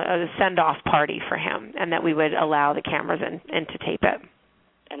a send-off party for him, and that we would allow the cameras in to tape it.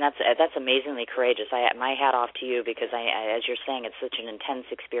 And that's amazingly courageous. My hat off to you, because as you're saying, it's such an intense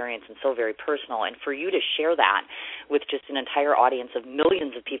experience and so very personal. And for you to share that with just an entire audience of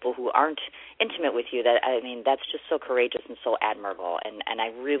millions of people who aren't intimate with you, that's just so courageous and so admirable. And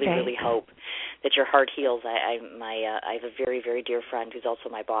I really, really hope that your heart heals. I have a very, very dear friend who's also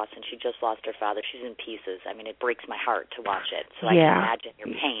my boss, and she just lost her father. She's in pieces. It breaks my heart to watch it. So I can imagine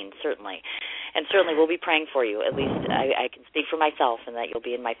your pain, certainly. And certainly we'll be praying for you. At least I can speak for myself, and that you'll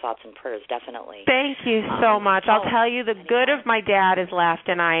be in my thoughts and prayers, definitely. Thank you so much. I'll tell you, the good of my dad is left,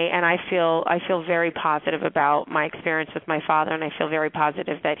 and I feel very positive about my experience with my father, and I feel very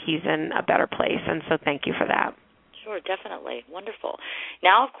positive that he's in a better place. And so thank you for that. Sure, definitely. Wonderful.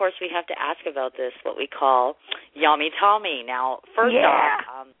 Now, of course, we have to ask about this, what we call Yummy Tummy. Now, first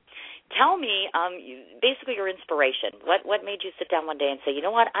off, tell me, basically your inspiration. What made you sit down one day and say, you know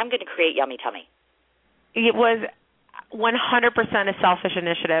what, I'm going to create Yummy Tummy? It was 100% a selfish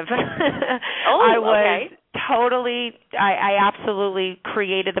initiative. I absolutely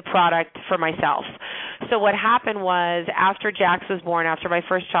created the product for myself. So what happened was, after Jax was born, after my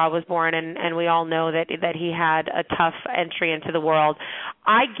first child was born, and we all know that he had a tough entry into the world,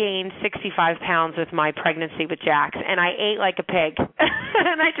 I gained 65 pounds with my pregnancy with Jax, and I ate like a pig.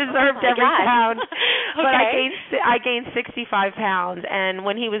 And I deserved every pound. But I gained 65 pounds, and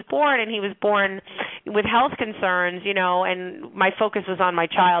when he was born with health concerns, and my focus was on my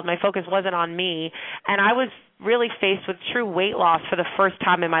child. My focus wasn't on me, and I was really faced with true weight loss for the first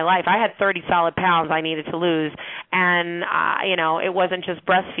time in my life. I had 30 solid pounds I needed to lose, and it wasn't just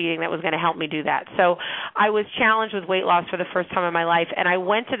breastfeeding that was going to help me do that. So I was challenged with weight loss for the first time in my life, and I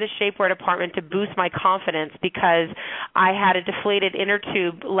went to the shapewear department to boost my confidence because I had a deflated inner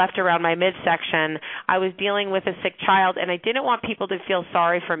tube left around my midsection. I was dealing with a sick child, and I didn't want people to feel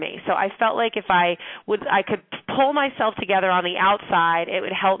sorry for me. So I felt like if I could pull myself together on the outside, it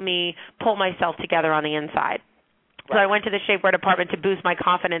would help me pull myself together on the inside. So I went to the shapewear department to boost my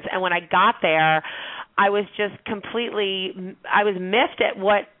confidence, and when I got there, I was just I was miffed at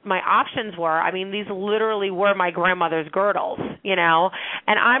what my options were. I mean, these literally were my grandmother's girdles, and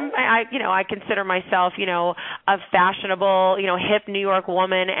I consider myself, a fashionable, hip New York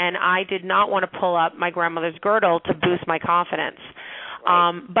woman, and I did not want to pull up my grandmother's girdle to boost my confidence.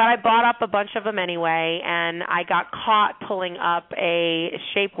 But I bought up a bunch of them anyway, and I got caught pulling up a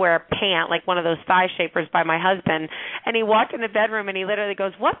shapewear pant, like one of those thigh shapers, by my husband. And he walked in the bedroom, and he literally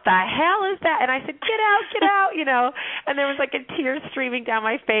goes, "What the hell is that?" And I said, get out, And there was like a tear streaming down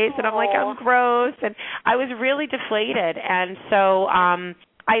my face, and I'm like, I'm gross. And I was really deflated. And so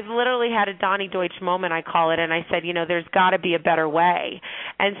I literally had a Donnie Deutsch moment, I call it, and I said, there's got to be a better way.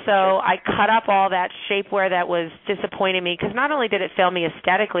 And so I cut up all that shapewear that was disappointing me, because not only did it fail me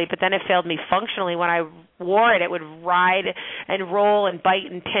aesthetically, but then it failed me functionally. When I wore it, it would ride and roll and bite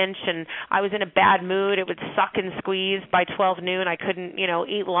and pinch, and I was in a bad mood. It would suck and squeeze. By 12 noon, I couldn't,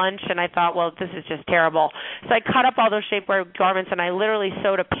 eat lunch, and I thought, well, this is just terrible. So I cut up all those shapewear garments, and I literally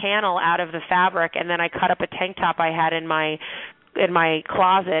sewed a panel out of the fabric, and then I cut up a tank top I had in my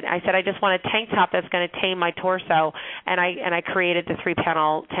closet. I said, I just want a tank top that's going to tame my torso, and I created the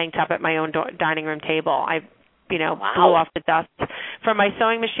 3-panel tank top at my own dining room table. I blew off the dust from my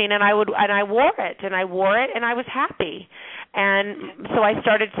sewing machine, and I wore it, and I was happy. And so I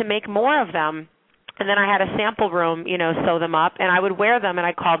started to make more of them. And then I had a sample room, sew them up, and I would wear them, and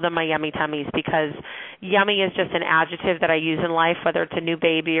I called them my yummy tummies, because yummy is just an adjective that I use in life, whether it's a new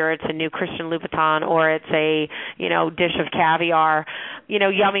baby or it's a new Christian Louboutin or it's a, dish of caviar.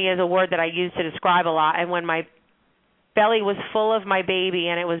 Yummy is a word that I use to describe a lot. And when my belly was full of my baby,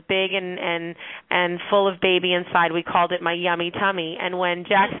 and it was big and full of baby inside, we called it my yummy tummy. And when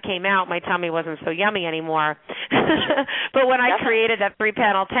Jax came out, my tummy wasn't so yummy anymore. But when I created that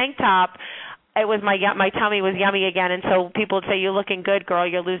 3-panel tank top, it was my tummy was yummy again, and so people would say, "You're looking good, girl.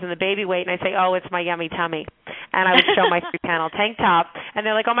 You're losing the baby weight." And I say, "Oh, it's my yummy tummy." And I would show my 3-panel tank top, and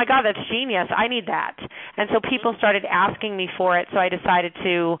they're like, "Oh my God, that's genius! I need that." And so people started asking me for it. So I decided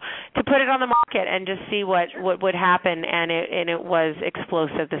to put it on the market and just see what would happen, and it was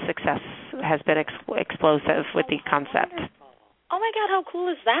explosive. The success has been explosive with the concept. Oh my God, how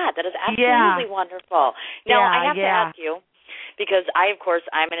cool is that? That is absolutely wonderful. Now I have to ask you, because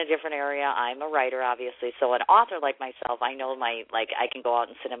I'm in a different area. I'm a writer, obviously. So an author like myself, I know I can go out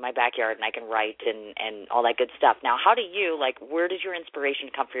and sit in my backyard and I can write and all that good stuff. Now, how do you, where does your inspiration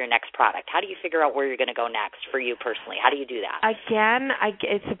come for your next product? How do you figure out where you're going to go next for you personally? How do you do that? Again,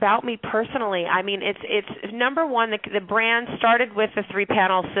 it's about me personally. I mean, it's number one, the brand started with the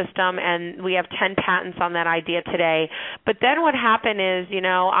 3-panel system, and we have 10 patents on that idea today. But then what happened is,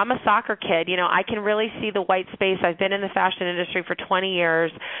 I'm a soccer kid. I can really see the white space. I've been in the fashion industry for 20 years,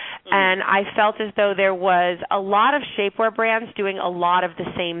 and I felt as though there was a lot of shapewear brands doing a lot of the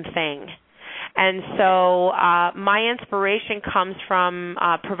same thing. And so my inspiration comes from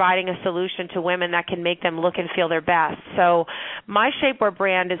providing a solution to women that can make them look and feel their best. So my shapewear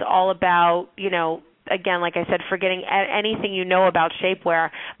brand is all about, again, like I said, forgetting anything about shapewear.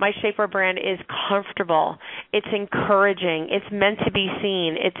 My shapewear brand is comfortable. It's encouraging. It's meant to be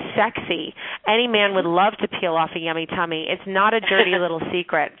seen. It's sexy. Any man would love to peel off a yummy tummy. It's not a dirty little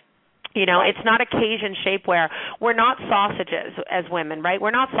secret. It's not occasion shapewear. We're not sausages as women, right?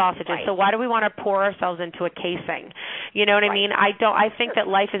 We're not sausages. Right. So why do we want to pour ourselves into a casing? You know what I mean? I think that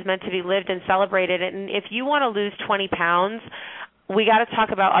life is meant to be lived and celebrated. And if you want to lose 20 pounds, we got to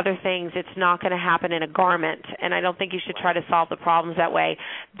talk about other things. It's not going to happen in a garment, and I don't think you should try to solve the problems that way.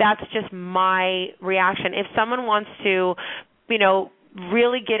 That's just my reaction. If someone wants to,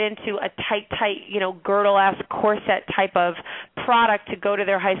 really get into a tight, girdle-esque corset type of product to go to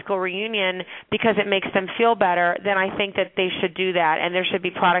their high school reunion because it makes them feel better, then I think that they should do that, and there should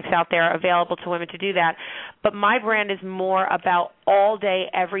be products out there available to women to do that. But my brand is more about all day,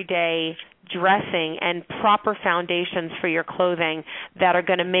 every day dressing and proper foundations for your clothing that are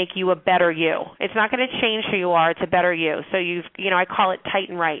going to make you a better you. It's not going to change who you are. It's a better you. So I call it tight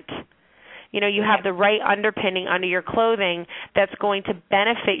and right. You have the right underpinning under your clothing that's going to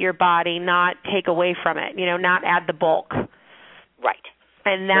benefit your body, not take away from it, not add the bulk. Right.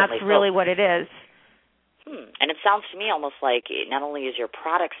 And that's really what it is. And it sounds to me almost like not only is your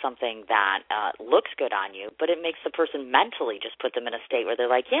product something that looks good on you, but it makes the person mentally just put them in a state where they're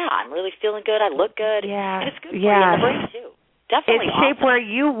like, yeah, I'm really feeling good, I look good. Yeah. And it's good for you in the brain, too. Definitely it's shaped where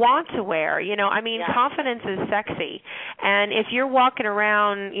you want to wear. Confidence is sexy. And if you're walking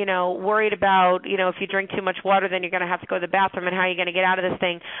around, worried about, if you drink too much water, then you're going to have to go to the bathroom, and how are you going to get out of this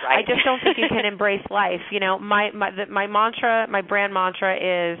thing? Right. I just don't think you can embrace life. My mantra, my brand mantra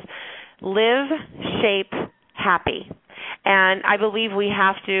is live, shape, happy. And I believe we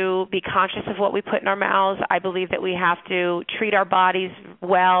have to be conscious of what we put in our mouths. I believe that we have to treat our bodies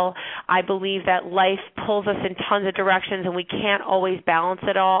well. I believe that life pulls us in tons of directions, and we can't always balance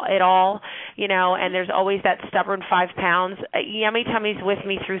it all, and there's always that stubborn 5 pounds. Yummy Tummy's with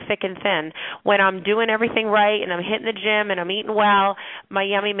me through thick and thin. When I'm doing everything right and I'm hitting the gym and I'm eating well, my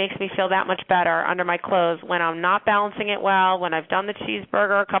Yummy makes me feel that much better under my clothes. When I'm not balancing it well, when I've done the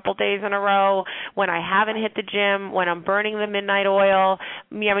cheeseburger a couple days in a row, when I haven't hit the gym, when I'm burning the midnight oil,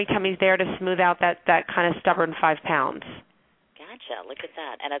 Yummy Tummy's there to smooth out that kind of stubborn 5 pounds. Gotcha. Look at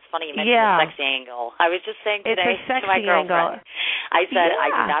that. And it's funny you mentioned the sexy angle. I was just saying today to my girlfriend, I said, I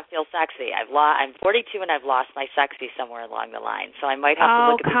do not feel sexy. I'm 42 and I've lost my sexy somewhere along the line. So I might have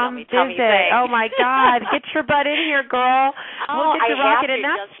to look at the Yummy Tummy thing. Oh, my God. Get your butt in here, girl. We'll get you rocking. And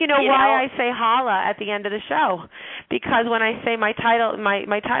that's, why I say holla at the end of the show. Because when I say my title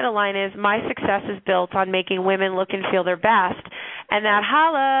line is, my success is built on making women look and feel their best. And that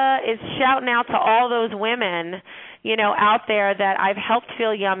holla is shouting out to all those women, out there that I've helped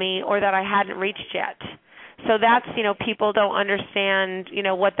feel yummy or that I hadn't reached yet. So that's, people don't understand,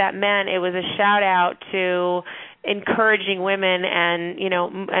 what that meant. It was a shout out to encouraging women and,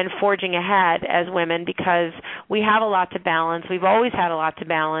 and forging ahead as women, because we have a lot to balance. We've always had a lot to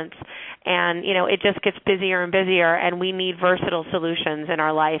balance. And, it just gets busier and busier, and we need versatile solutions in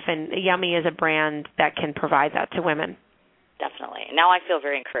our life. And Yummy is a brand that can provide that to women. Definitely. Now I feel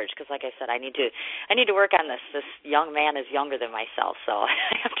very encouraged because, like I said, I need to work on this. This young man is younger than myself, so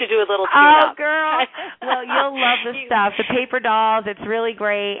I have to do a little tune-up. Oh, girl. Well, you'll love the stuff. The paper dolls, it's really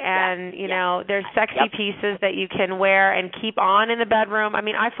great, and, there's sexy pieces that you can wear and keep on in the bedroom. I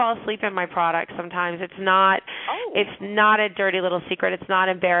mean, I fall asleep in my products sometimes. It's not a dirty little secret. It's not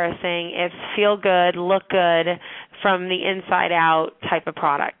embarrassing. It's feel good, look good from the inside out type of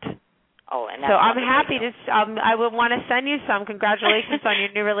product. Oh, and so I'm happy to. I would want to send you some. Congratulations on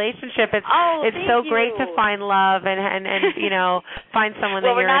your new relationship. It's so great to find love and find someone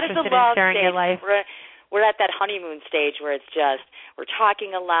that you're interested in sharing your life. We're at that honeymoon stage where it's just we're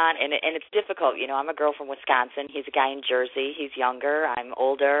talking a lot, and it's difficult. I'm a girl from Wisconsin. He's a guy in Jersey. He's younger. I'm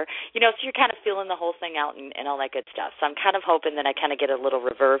older. So you're kind of feeling the whole thing out and all that good stuff. So I'm kind of hoping that I kind of get a little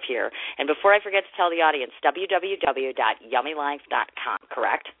reverb here. And before I forget to tell the audience, www.yummylife.com,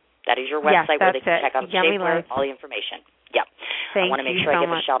 correct? That is your website where they can check out shapewear, all the information. Yep. I want to make sure I give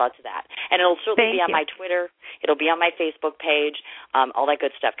a shout-out to that. And it'll certainly be on my Twitter. It'll be on my Facebook page, all that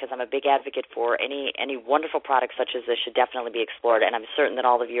good stuff, because I'm a big advocate for any wonderful products such as this should definitely be explored. And I'm certain that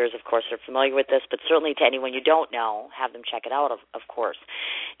all of yours, of course, are familiar with this, but certainly to anyone you don't know, have them check it out, of course.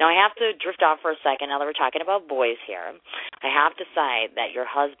 Now, I have to drift off for a second now that we're talking about boys here. I have to say that your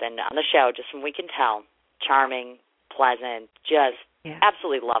husband on the show, just from we can tell, charming, pleasant, just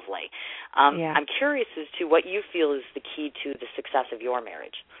absolutely lovely. I'm curious as to what you feel is the key to the success of your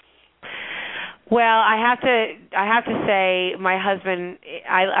marriage. Well, I have to say, my husband,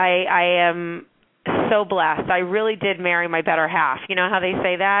 I am so blessed. I really did marry my better half. You know how they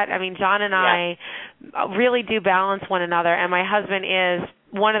say that? I mean, John and I really do balance one another, and my husband is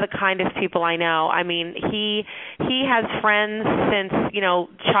one of the kindest people I know. I mean, he has friends since,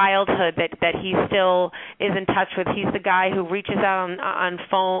 childhood that he still is in touch with. He's the guy who reaches out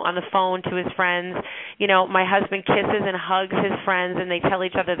on the phone to his friends. My husband kisses and hugs his friends, and they tell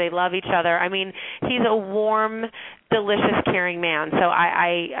each other they love each other. I mean, he's a warm, delicious, caring man. So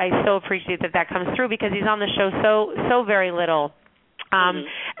I so appreciate that comes through, because he's on the show so very little. And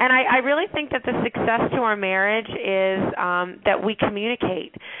I really think that the success to our marriage is that we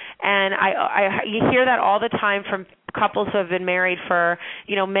communicate. And you hear that all the time from couples who have been married for,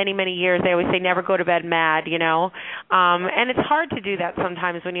 many, many years. They always say never go to bed mad, and it's hard to do that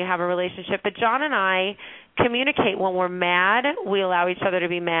sometimes when you have a relationship. But John and I communicate. When we're mad, we allow each other to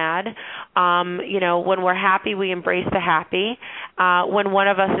be mad. When we're happy, we embrace the happy. When one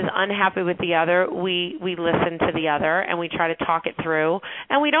of us is unhappy with the other, we listen to the other and we try to talk it through.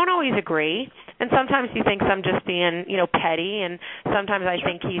 And we don't always agree. And sometimes he thinks I'm just being, petty, and sometimes I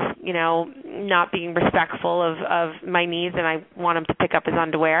think he's, not being respectful of my needs, and I want him to pick up his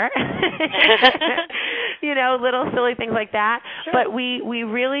underwear. Little silly things like that. Sure. But we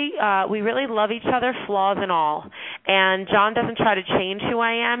really love each other, flaws and all. And John doesn't try to change who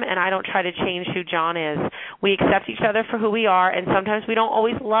I am, and I don't try to change who John is. We accept each other for who we are, and sometimes we don't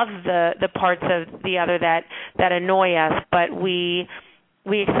always love the parts of the other that annoy us, but we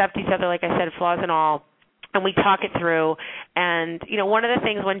accept each other, like I said, flaws and all, and we talk it through. And, one of the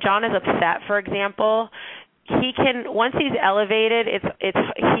things when John is upset, for example, he can, once he's elevated,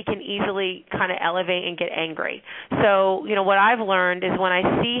 he can easily kind of elevate and get angry. So, what I've learned is when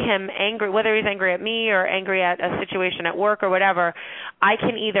I see him angry, whether he's angry at me or angry at a situation at work or whatever, I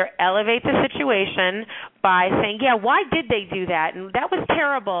can either elevate the situation by saying, yeah, why did they do that? And that was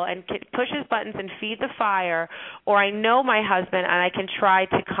terrible, and push his buttons and feed the fire, or I know my husband and I can try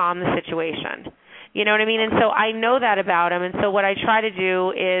to calm the situation. You know what I mean? And so I know that about him. And so what I try to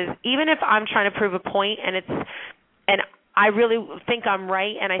do is, even if I'm trying to prove a point and I really think I'm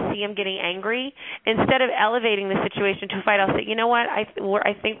right and I see him getting angry, instead of elevating the situation to a fight, I'll say, you know what, I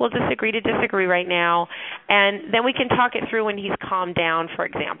think we'll disagree to disagree right now, and then we can talk it through when he's calmed down, for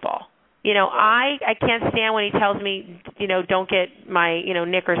example. I can't stand when he tells me, don't get my,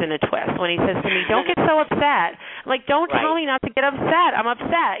 knickers in a twist. When he says to me, don't get so upset. I'm like, don't tell me not to get upset. I'm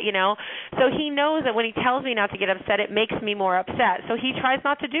upset, So he knows that when he tells me not to get upset, it makes me more upset. So he tries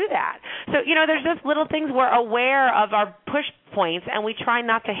not to do that. So, there's just little things we're aware of our push points, and we try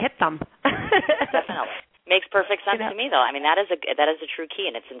not to hit them. Definitely. Makes perfect sense to me, though. I mean, that is a true key,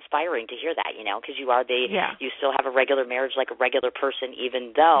 and it's inspiring to hear that, because you still have a regular marriage like a regular person,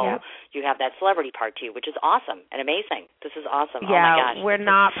 even though you have that celebrity part to you, which is awesome and amazing. This is awesome. Yeah, oh my gosh. We're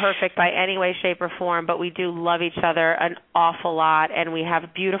not perfect by any way, shape, or form, but we do love each other an awful lot, and we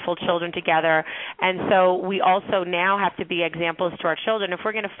have beautiful children together. And so we also now have to be examples to our children. If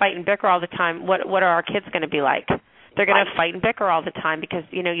we're going to fight and bicker all the time, what are our kids going to be like? They're going to fight and bicker all the time because,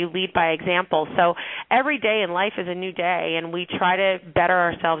 you lead by example. So every day in life is a new day, and we try to better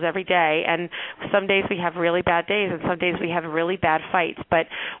ourselves every day. And some days we have really bad days, and some days we have really bad fights. But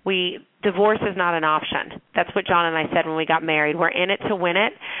divorce is not an option. That's what John and I said when we got married. We're in it to win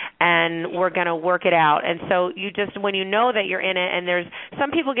it, and we're going to work it out. And so when you know that you're in it, and there's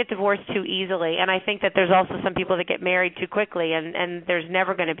some people get divorced too easily, and I think that there's also some people that get married too quickly, and there's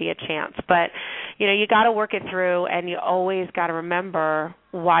never going to be a chance. But, you got to work it through, and you always got to remember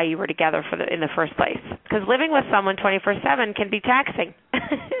why you were together in the first place. Because living with someone 24/7 can be taxing.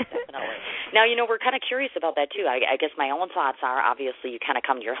 Definitely. Now, we're kind of curious about that, too. I guess my own thoughts are, obviously, you kind of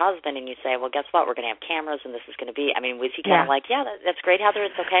come to your husband and you say, well, guess what? We're going to have cameras and this is going to be, was he kind of like, yeah, that's great, Heather,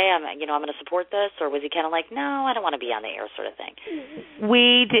 it's okay, I'm going to support this? Or was he kind of like, no, I don't want to be on the air sort of thing?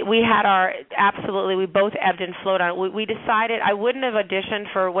 We had absolutely, we both ebbed and flowed on it. We decided I wouldn't have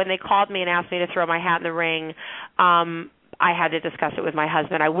auditioned for, when they called me and asked me to throw my hat in the ring, I had to discuss it with my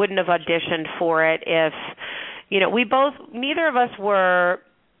husband. I wouldn't have auditioned for it if, neither of us were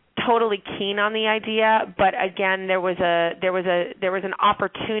totally keen on the idea, but again, there was an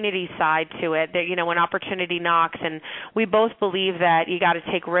opportunity side to it. That, when opportunity knocks, and we both believe that you got to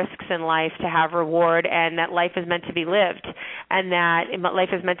take risks in life to have reward, and that life is meant to be lived, and that life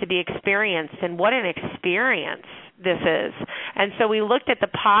is meant to be experienced. And what an experience this is. And so we looked at the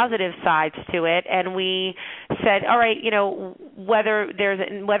positive sides to it, and we said, all right, whether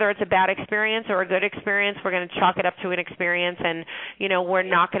it's a bad experience or a good experience, we're going to chalk it up to an experience, and we're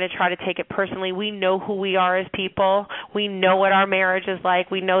not going to try to take it personally. We know who we are as people. We know what our marriage is like.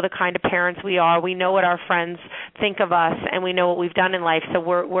 We know the kind of parents we are. We know what our friends think of us, and we know what we've done in life. So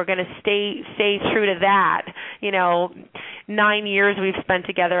we're going to stay true to that. 9 years we've spent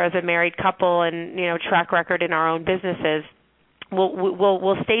together as a married couple, and track record in our own businesses.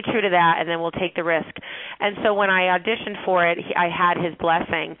 We'll stay true to that, and then we'll take the risk. And so when I auditioned for it, I had his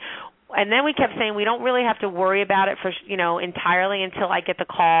blessing. And then we kept saying we don't really have to worry about it for entirely until I get the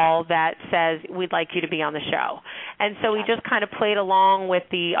call that says we'd like you to be on the show. And so we just kind of played along with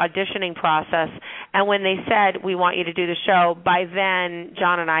the auditioning process. And when they said we want you to do the show, by then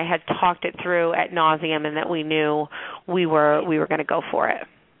John and I had talked it through ad nauseum, and that we knew we were going to go for it.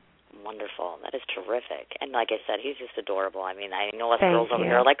 wonderful. That is terrific. And like I said, he's just adorable. I mean, I know us Thank girls over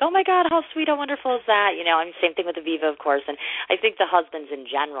you. here are like, oh, my God, how sweet, how wonderful is that? You know, I mean, same thing with Aviva, of course. And I think the husbands in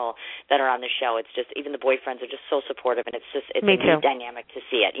general that are on the show, it's just, even the boyfriends are just so supportive, and it's a Me too. neat dynamic to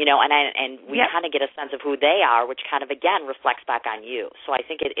see it, you know, and we kind of get a sense of who they are, which kind of, again, reflects back on you. So I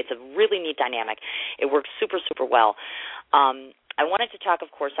think it's a really neat dynamic. It works super, super well. I wanted to talk,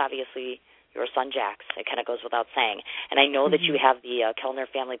 of course, obviously, your son, Jax. It kind of goes without saying. And I know that you have the Kellner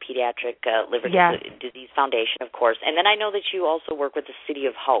Family Pediatric Liver Disease Foundation, of course. And then I know that you also work with the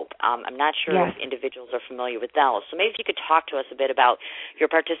City of Hope. I'm not sure if individuals are familiar with those. So maybe if you could talk to us a bit about your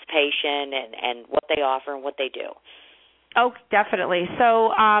participation and what they offer and what they do. Oh, definitely.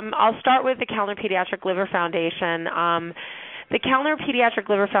 So I'll start with the Kellner Pediatric Liver Foundation. The Kellner Pediatric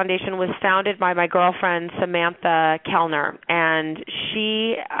Liver Foundation was founded by my girlfriend, Samantha Kellner, and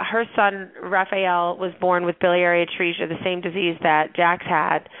her son, Raphael, was born with biliary atresia, the same disease that Jax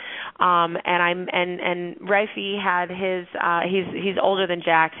had. And Rafi had he's older than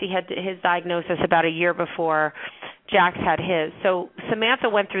Jax. He had his diagnosis about a year before Jax had his. So Samantha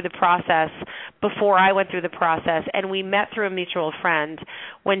went through the process before I went through the process, and we met through a mutual friend.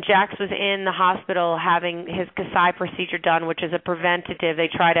 When Jax was in the hospital having his Kasai procedure done, which is a preventative, they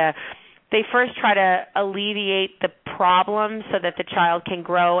first try to alleviate the problem so that the child can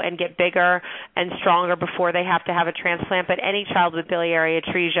grow and get bigger and stronger before they have to have a transplant. But any child with biliary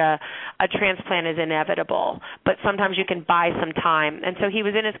atresia, a transplant is inevitable. But sometimes you can buy some time. And so he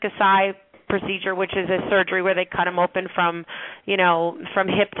was in his Kasai procedure, which is a surgery where they cut him open from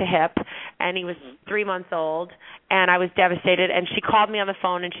hip to hip, and he was 3 months old, and I was devastated. And she called me on the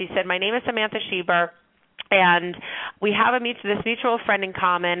phone, and she said, "My name is Samantha Schieber, and we have this mutual friend in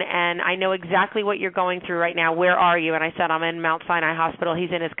common, and I know exactly what you're going through right now. Where are you?" And I said, "I'm in Mount Sinai Hospital.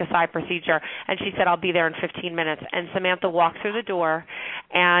 He's in his Kasai procedure." And she said, "I'll be there in 15 minutes." And Samantha walked through the door,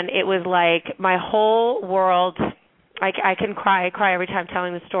 and it was like my whole world. I can cry. I cry every time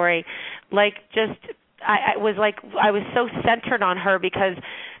telling the story. I was so centered on her because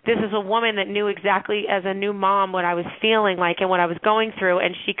this is a woman that knew exactly as a new mom what I was feeling like and what I was going through,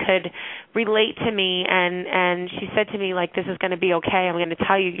 and she could relate to me, and she said to me, like, "This is going to be okay. I'm going to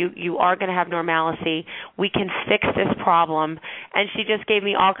tell you are going to have normalcy. We can fix this problem." And she just gave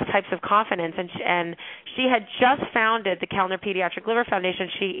me all types of confidence, and she had just founded the Kellner Pediatric Liver Foundation.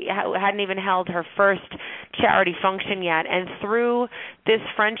 She hadn't even held her first charity function yet, and through this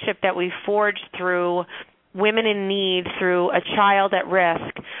friendship that we forged through women in need, through a child at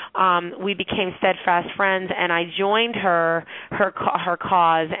risk, we became steadfast friends, and I joined her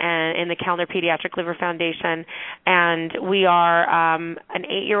cause and in the Kellner Pediatric Liver Foundation, and we are an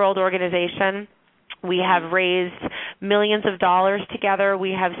 8-year-old organization. We have raised millions of dollars together.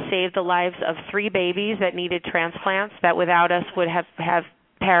 We have saved the lives of 3 babies that needed transplants that without us would have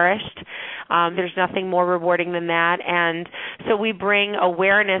perished. There's nothing more rewarding than that. And so we bring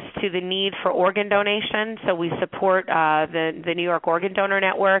awareness to the need for organ donation. So we support the New York Organ Donor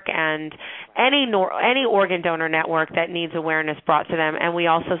Network and any organ donor network that needs awareness brought to them. And we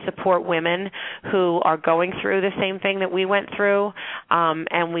also support women who are going through the same thing that we went through.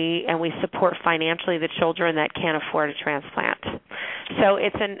 And we support financially the children that can't afford a transplant. So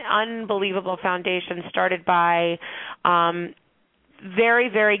it's an unbelievable foundation started by very,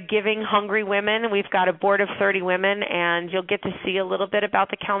 very giving, hungry women. We've got a board of 30 women, and you'll get to see a little bit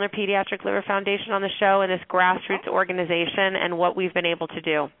about the Kellner Pediatric Liver Foundation on the show and this grassroots organization and what we've been able to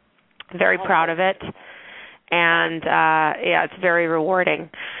do. Very proud of it, and it's very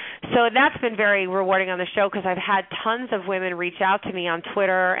rewarding. So that's been very rewarding on the show because I've had tons of women reach out to me on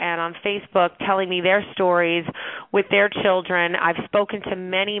Twitter and on Facebook telling me their stories with their children. I've spoken to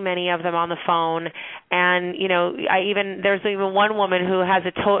many, many of them on the phone, and there's even one woman who has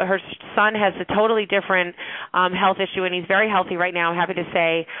her son has a totally different health issue, and he's very healthy right now, I'm happy to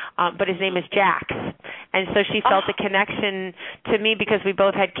say, but his name is Jax. And so she felt a connection to me because we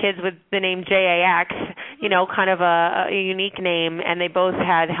both had kids with the name Jax, kind of a unique name, and they both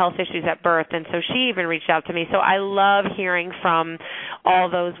had health issues at birth, and so she even reached out to me. So I love hearing from all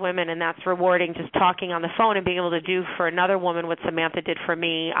those women, and that's rewarding, just talking on the phone and being able to do for another woman what Samantha did for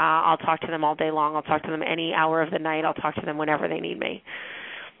me. I'll talk to them all day long. I'll talk to them any hour of the night. I'll talk to them whenever they need me.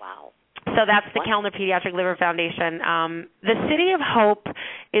 Wow. So that's the Kellner Pediatric Liver Foundation. The City of Hope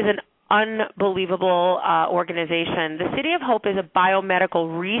is an unbelievable organization. The City of Hope is a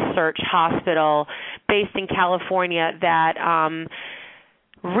biomedical research hospital based in California that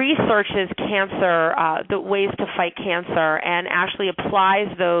researches cancer, the ways to fight cancer, and actually applies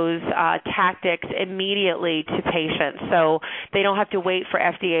those tactics immediately to patients. So they don't have to wait for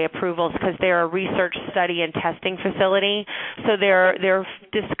FDA approvals because they're a research, study, and testing facility. So they're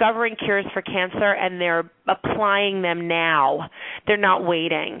discovering cures for cancer, and they're applying them now. They're not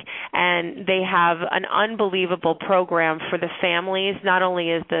waiting. And they have an unbelievable program for the families. Not only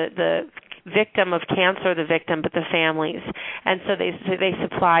is the victim of cancer the victim, but the families. And so they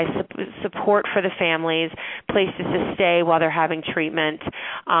supply support for the families, places to stay while they're having treatment.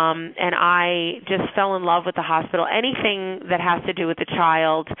 And I just fell in love with the hospital. Anything that has to do with the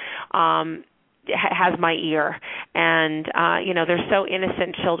child has my ear. And they're so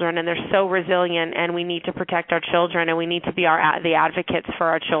innocent children, and they're so resilient, and we need to protect our children, and we need to be the advocates for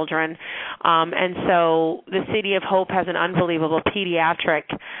our children. And so the City of Hope has an unbelievable pediatric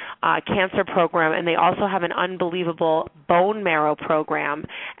cancer program, and they also have an unbelievable bone marrow program.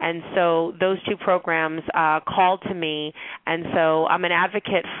 And so those two programs called to me, and so I'm an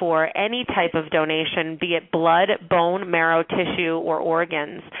advocate for any type of donation, be it blood, bone, marrow, tissue, or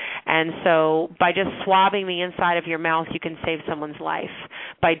organs. And so by just swabbing the inside of your mouth, you can save someone's life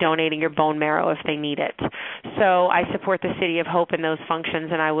by donating your bone marrow if they need it. So I support the City of Hope in those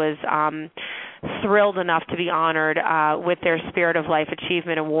functions, and I was thrilled enough to be honored with their Spirit of Life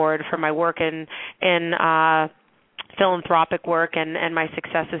Achievement Award for my work in philanthropic work and my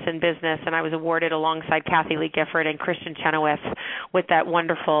successes in business, and I was awarded alongside Kathy Lee Gifford and Christian Chenoweth with that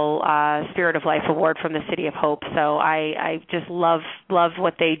wonderful Spirit of Life Award from the City of Hope. So I just love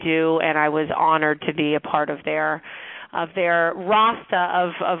what they do, and I was honored to be a part of their roster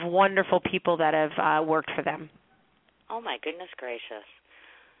of wonderful people that have worked for them. Oh, my goodness gracious.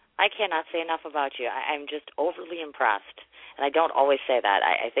 I cannot say enough about you. I'm just overly impressed. And I don't always say that.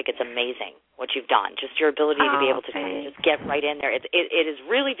 I think it's amazing what you've done, just your ability to be able to kind of just get right in there. It is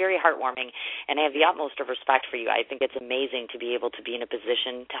really very heartwarming, and I have the utmost of respect for you. I think it's amazing to be able to be in a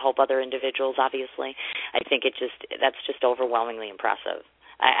position to help other individuals, obviously. I think that's just overwhelmingly impressive.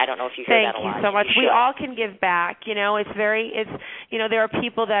 I don't know if you hear that a lot. Thank you so much. We all can give back. There are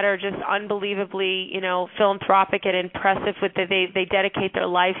people that are just unbelievably, philanthropic and impressive with it. They dedicate their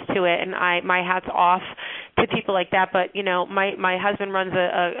lives to it, and my hat's off to people like that. But, my husband runs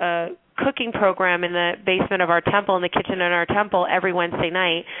a cooking program in the basement of our temple, in the kitchen in our temple, every Wednesday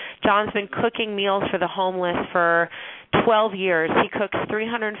night. John's been cooking meals for the homeless for 12 years. He cooks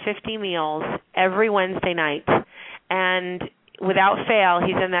 350 meals every Wednesday night. And without fail,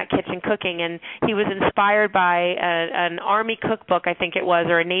 he's in that kitchen cooking, and he was inspired by an Army cookbook, I think it was,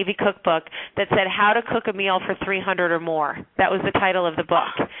 or a Navy cookbook that said how to cook a meal for 300 or more. That was the title of the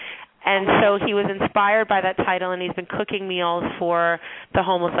book. And so he was inspired by that title, and he's been cooking meals for the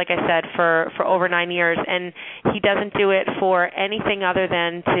homeless, like I said, for over 9 years. And he doesn't do it for anything other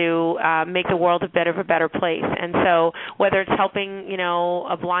than to make the world a bit of a better place. And so whether it's helping,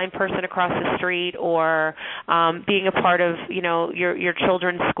 a blind person across the street, or being a part of, your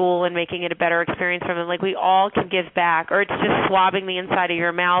children's school and making it a better experience for them, like, we all can give back. Or it's just swabbing the inside of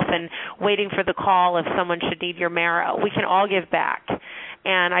your mouth and waiting for the call if someone should need your marrow. We can all give back.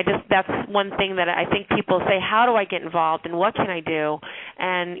 And that's one thing that I think people say, how do I get involved and what can I do?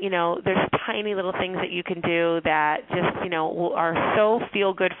 And, there's tiny little things that you can do that just, are so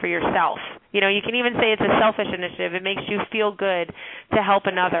feel good for yourself. You can even say it's a selfish initiative. It makes you feel good to help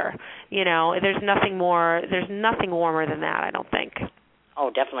another. There's nothing warmer than that, I don't think. Oh,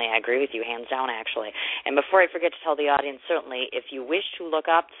 definitely. I agree with you, hands down, actually. And before I forget to tell the audience, certainly, if you wish to look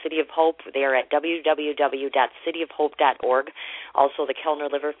up City of Hope, they are at www.cityofhope.org. Also, the Kellner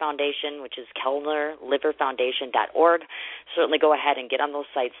Liver Foundation, which is kellnerliverfoundation.org. Certainly go ahead and get on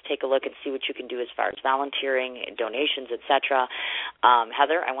those sites, take a look, and see what you can do as far as volunteering, donations, etc.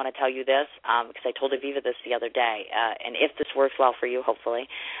 Heather, I want to tell you this, because I told Aviva this the other day, and if this works well for you, hopefully.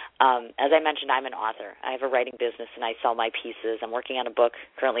 As I mentioned, I'm an author. I have a writing business, and I sell my pieces. I'm working on a book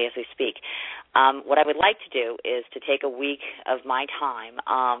currently as we speak. What I would like to do is to take a week of my time,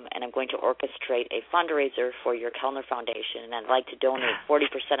 and I'm going to orchestrate a fundraiser for your Kellner Foundation, and I'd like to donate 40%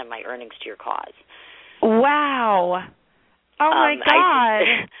 of my earnings to your cause. Wow. Oh, my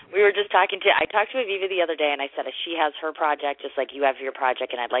God. We were just I talked to Aviva the other day, and I said she has her project just like you have your project,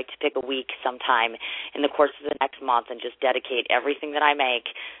 and I'd like to pick a week sometime in the course of the next month and just dedicate everything that I make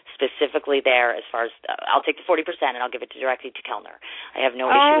specifically there as far as I'll take the 40% and I'll give it directly to Kellner. I have no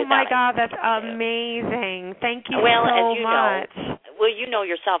issue with that. Oh, my God, that's amazing. Thank you so much. You know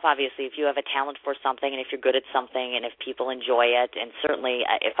yourself, obviously, if you have a talent for something and if you're good at something and if people enjoy it, and certainly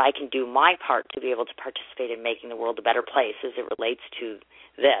if I can do my part to be able to participate in making the world a better place as it relates to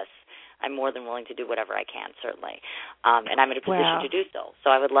this, I'm more than willing to do whatever I can, certainly. And I'm in a position to do so. So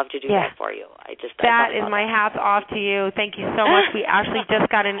I would love to do that for you. That is my hats off to you. Thank you so much. We actually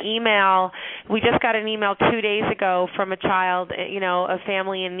just got an email. We just got an email 2 days ago from a child, a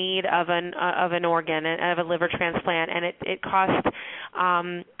family in need of an organ and of a liver transplant, and it costs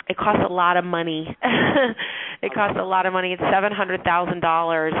a lot of money. It costs a lot of money. It's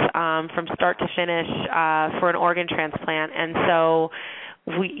 $700,000 from start to finish for an organ transplant, and so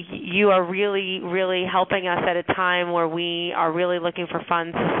you are really, really helping us at a time where we are really looking for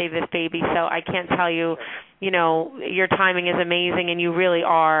funds to save this baby. So I can't tell you, your timing is amazing, and you really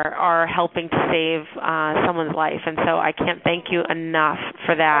are helping to save someone's life. And so I can't thank you enough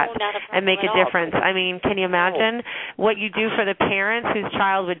for that and make a difference. I mean, can you imagine what you do for the parents whose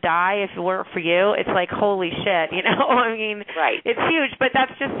child would die if it weren't for you? It's like, holy shit, I mean, it's huge, but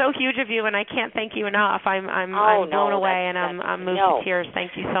that's just so huge of you, and I can't thank you enough. I'm blown away, and I'm moved to tears.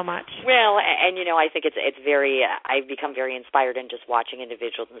 Thank you so much. Well, and I think it's very. I've become very inspired in just watching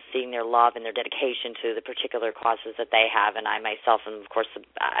individuals and seeing their love and their dedication to the particular causes that they have. And I myself, and of course,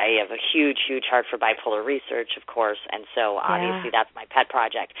 I have a huge, huge heart for bipolar research, of course, and so obviously that's my pet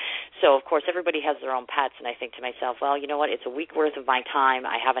project. So of course, everybody has their own pets, and I think to myself, well, you know what? It's a week worth of my time.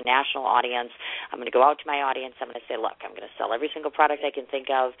 I have a national audience. I'm going to go out to my audience. I'm going to say, look, I'm going to sell every single product I can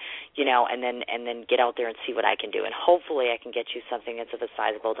think of, and then get out there and see what I can do, and hopefully I can get you something that's of a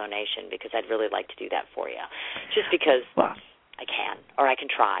sizable donation, because I'd really like to do that for you, just because I can, or I can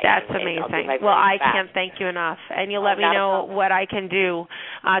try. That's amazing. Well, I can't thank you enough, and you'll let me know what I can do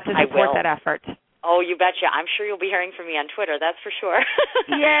to support that effort. Oh, you betcha. I'm sure you'll be hearing from me on Twitter, that's for sure.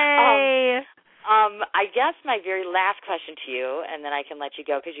 Yay! I guess my very last question to you, and then I can let you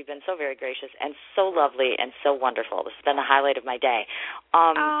go, because you've been so very gracious and so lovely and so wonderful. This has been the highlight of my day.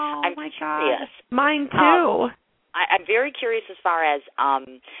 I'm my curious. God. Mine too. I'm very curious as far as,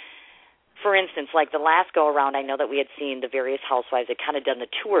 for instance, like the last go-around, I know that we had seen the various housewives had kind of done the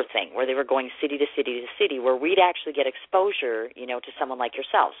tour thing where they were going city to city to city, where we'd actually get exposure, to someone like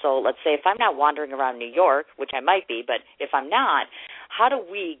yourself. So let's say if I'm not wandering around New York, which I might be, but if I'm not, how do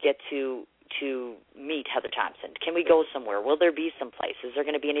we get to meet Heather Thomson? Can we go somewhere? Will there be some place? Is there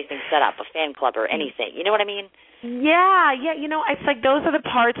going to be anything set up, a fan club or anything? You know what I mean? Yeah. It's like those are the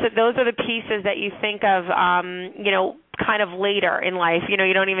pieces that you think of, kind of later in life. You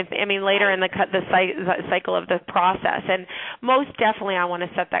don't even, later in the cycle of the process. And most definitely I want to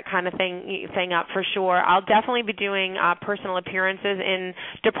set that kind of thing up for sure. I'll definitely be doing personal appearances in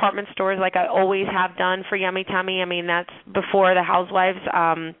department stores like I always have done for Yummy Tummy. That's before the Housewives.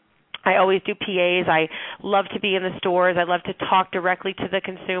 I always do PAs. I love to be in the stores. I love to talk directly to the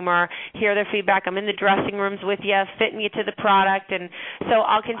consumer, hear their feedback. I'm in the dressing rooms with you, fitting you to the product, and so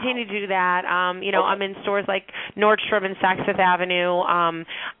I'll continue to do that. I'm in stores like Nordstrom and Saks Fifth Avenue.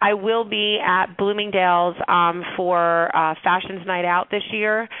 I will be at Bloomingdale's for Fashions Night Out this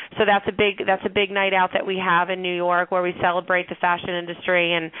year. So that's a big night out that we have in New York where we celebrate the fashion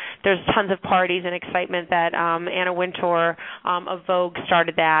industry, and there's tons of parties and excitement that Anna Wintour of Vogue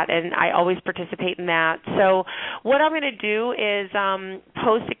started that, and I always participate in that. So what I'm going to do is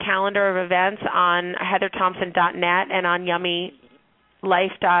post a calendar of events on heatherthompson.net and on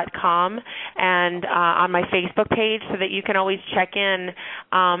yummylife.com and on my Facebook page so that you can always check in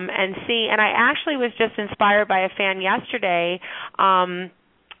and see. And I actually was just inspired by a fan yesterday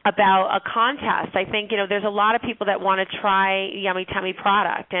about a contest. I think, there's a lot of people that want to try Yummy Tummy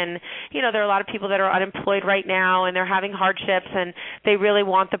product, and, there are a lot of people that are unemployed right now and they're having hardships and they really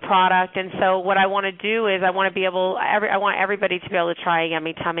want the product. And so what I want to do is I want everybody to be able to try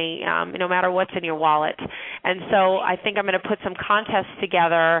Yummy Tummy, no matter what's in your wallet. And so I think I'm going to put some contests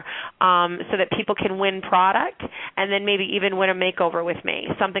together so that people can win product and then maybe even win a makeover with me,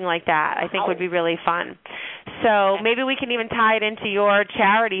 something like that I think would be really fun. So maybe we can even tie it into your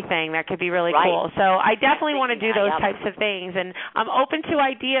charity thing. That could be really cool. So I definitely want to do those types of things, and I'm open to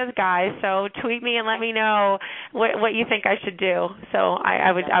ideas, guys. So tweet me and let me know what you think I should do. So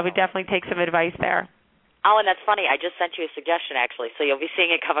I would definitely take some advice there. Oh, and that's funny. I just sent you a suggestion, actually, so you'll be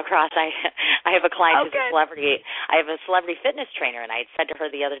seeing it come across. I have a client who's a celebrity. I have a celebrity fitness trainer, and I had said to her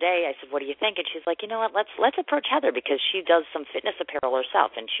the other day, I said, what do you think? And she's like, you know what, let's approach Heather because she does some fitness apparel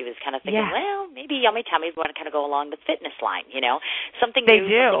herself. And she was kind of thinking, well, maybe Yummy Tummy would want to kind of go along the fitness line, something new,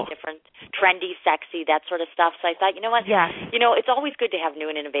 something different, trendy, sexy, that sort of stuff. So I thought, you know what, it's always good to have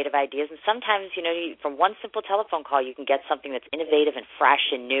new and innovative ideas. And sometimes, from one simple telephone call, you can get something that's innovative and fresh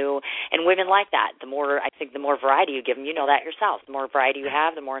and new. And women like that. I think the more variety you give them, you know that yourself. The more variety you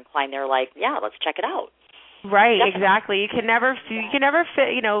have, the more inclined they're like, yeah, let's check it out. Right, Definitely. exactly. You can never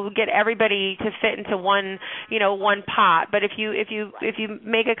fit, get everybody to fit into one, one pot. But if you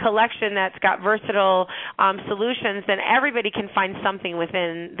make a collection that's got versatile solutions, then everybody can find something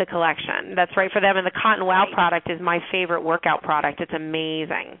within the collection that's right for them. And the Cotton Wow product is my favorite workout product. It's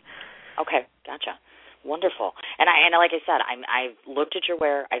amazing. Okay, gotcha. Wonderful. And like I said, I've looked at your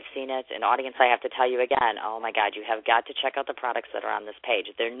wear, I've seen it. And audience, I have to tell you again, oh my God, you have got to check out the products that are on this page.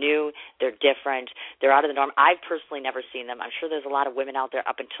 They're new, they're different, they're out of the norm. I've personally never seen them. I'm sure there's a lot of women out there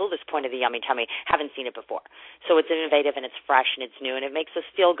up until this point of the Yummy Tummy haven't seen it before. So it's innovative and it's fresh and it's new and it makes us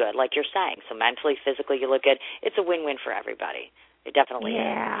feel good, like you're saying. So mentally, physically, you look good. It's a win-win for everybody. It definitely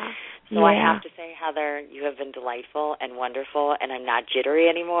is. So I have to say, Heather, you have been delightful and wonderful, and I'm not jittery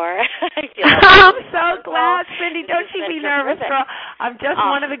anymore. I feel like I'm so glad, Cindy. Don't you be nervous, girl. I'm just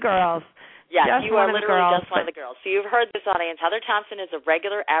one of the girls. Yes, just you are literally girls, just one of the girls. So you've heard this, audience. Heather Thomson is a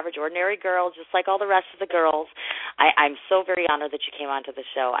regular, average, ordinary girl, just like all the rest of the girls. I'm so very honored that you came onto the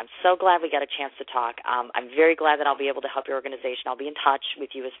show. I'm so glad we got a chance to talk. I'm very glad that I'll be able to help your organization. I'll be in touch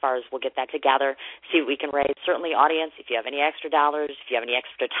with you as far as we'll get that together, see what we can raise. Certainly, audience, if you have any extra dollars, if you have any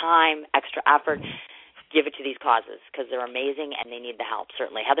extra time, extra effort, give it to these causes because they're amazing and they need the help.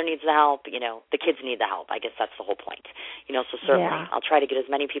 Certainly, Heather needs the help. The kids need the help. I guess that's the whole point. So certainly I'll try to get as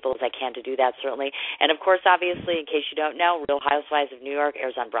many people as I can to do that, certainly. And, of course, obviously, in case you don't know, Real Housewives of New York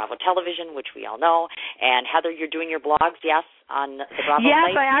airs on Bravo Television, which we all know. And, Heather, you're doing your blogs, yes, on the Bravo site?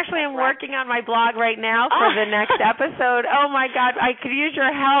 Yes, I actually am working on my blog right now for the next episode. Oh, my God, I could use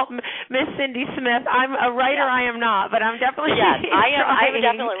your help, Miss Cindy Smith. I'm a writer, I am not, but I'm definitely I'm a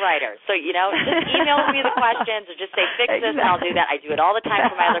definite writer. So, just email me the questions or just say, fix this, and I'll do that. I do it all the time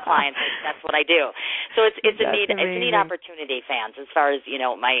for my other clients. That's what I do. So it's a neat opportunity, fans, as far as, in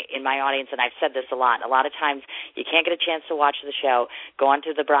my audience, and I've said this a lot. A lot of times you can't get a chance to watch the show. Go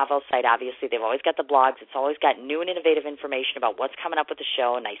onto the Bravo site, obviously. They've always got the blogs. It's always got new and innovative information about what's coming up with the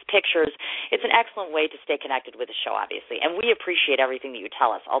show, nice pictures. It's an excellent way to stay connected with the show, obviously. And we appreciate everything that you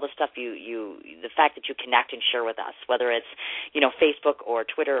tell us, all the stuff the fact that you connect and share with us, whether it's, Facebook or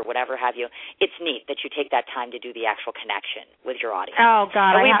Twitter or whatever have you. It's neat that you take that time to do the actual connection with your audience. Oh,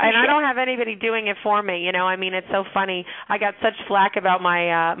 God, and I don't have anybody doing it for me. It's so funny. I got such flack about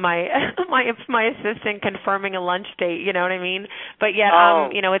my my assistant confirming a lunch date, you know what I mean? But yet,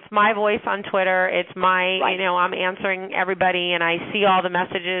 it's my voice on Twitter. It's my, I'm answering everybody, and I see all the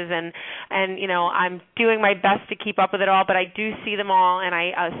messages, and I'm doing my best to keep up with it all, but I do see them all, and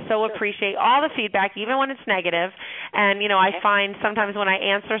I so appreciate all the feedback, even when it's negative. And, I find sometimes when I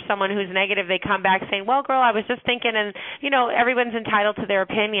answer someone who's negative, they come back saying, well, girl, I was just thinking, and, everyone's entitled to their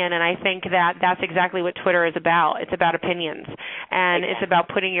opinion, and I think that that's exactly what Twitter is about. It's about opinions, and it's about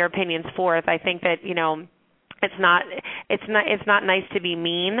putting your opinions forth. I think that, it's not nice to be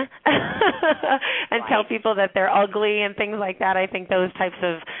mean and tell people that they're ugly and things like that. I think those types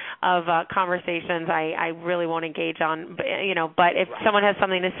of conversations I really won't engage on. But if someone has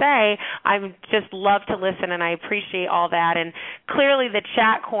something to say, I just love to listen, and I appreciate all that. And clearly, the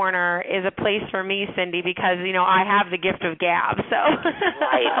chat corner is a place for me, Cindy, because I have the gift of gab. So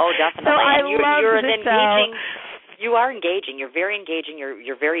Oh, definitely. So I love you're the an engaging. You are engaging. You're very engaging.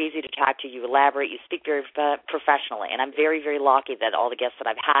 You're very easy to talk to. You elaborate. You speak very professionally. And I'm very, very lucky that all the guests that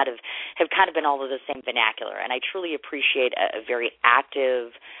I've had have kind of been all of the same vernacular. And I truly appreciate a very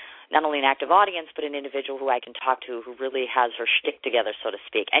active, not only an active audience, but an individual who I can talk to who really has her shtick together, so to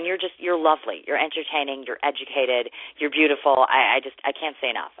speak. And you're lovely. You're entertaining. You're educated. You're beautiful. I can't say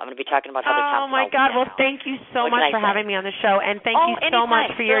enough. I'm going to be talking about Heather Thomson. Oh, my God. Well, thank you so much for having me on the show. And thank you so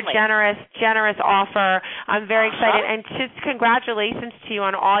much for your generous offer. I'm very excited. And just congratulations to you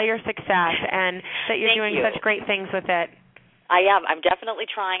on all your success and that you're doing such great things with it. I am. I'm definitely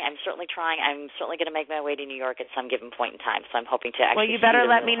trying. I'm certainly trying. I'm certainly going to make my way to New York at some given point in time. So I'm hoping to actually. Well, you better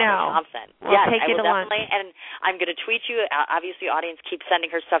let me know. We'll take you to lunch. And I'm going to tweet you. Obviously, audience keeps sending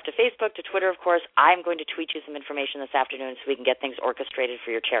her stuff to Facebook, to Twitter, of course. I'm going to tweet you some information this afternoon so we can get things orchestrated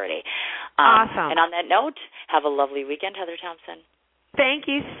for your charity. Awesome. And on that note, have a lovely weekend, Heather Thomson. Thank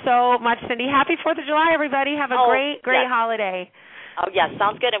you so much, Cindy. Happy 4th of July, everybody. Have a great holiday. Oh, yes.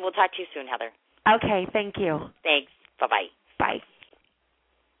 Sounds good. And we'll talk to you soon, Heather. Okay. Thank you. Thanks. Bye-bye. Bye.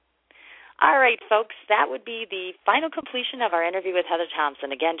 All right, folks, that would be the final completion of our interview with Heather Thomson.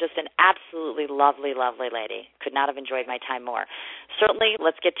 Again, just an absolutely lovely, lovely lady. Could not have enjoyed my time more. Certainly,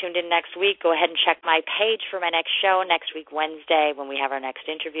 let's get tuned in next week. Go ahead and check my page for my next show next week, Wednesday, when we have our next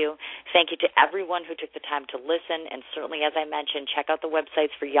interview. Thank you to everyone who took the time to listen. And certainly, as I mentioned, check out the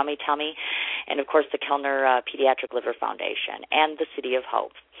websites for Yummy Tummy and, of course, the Kellner Pediatric Liver Foundation and the City of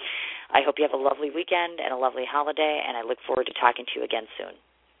Hope. I hope you have a lovely weekend and a lovely holiday, and I look forward to talking to you again soon.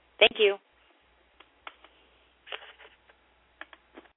 Thank you.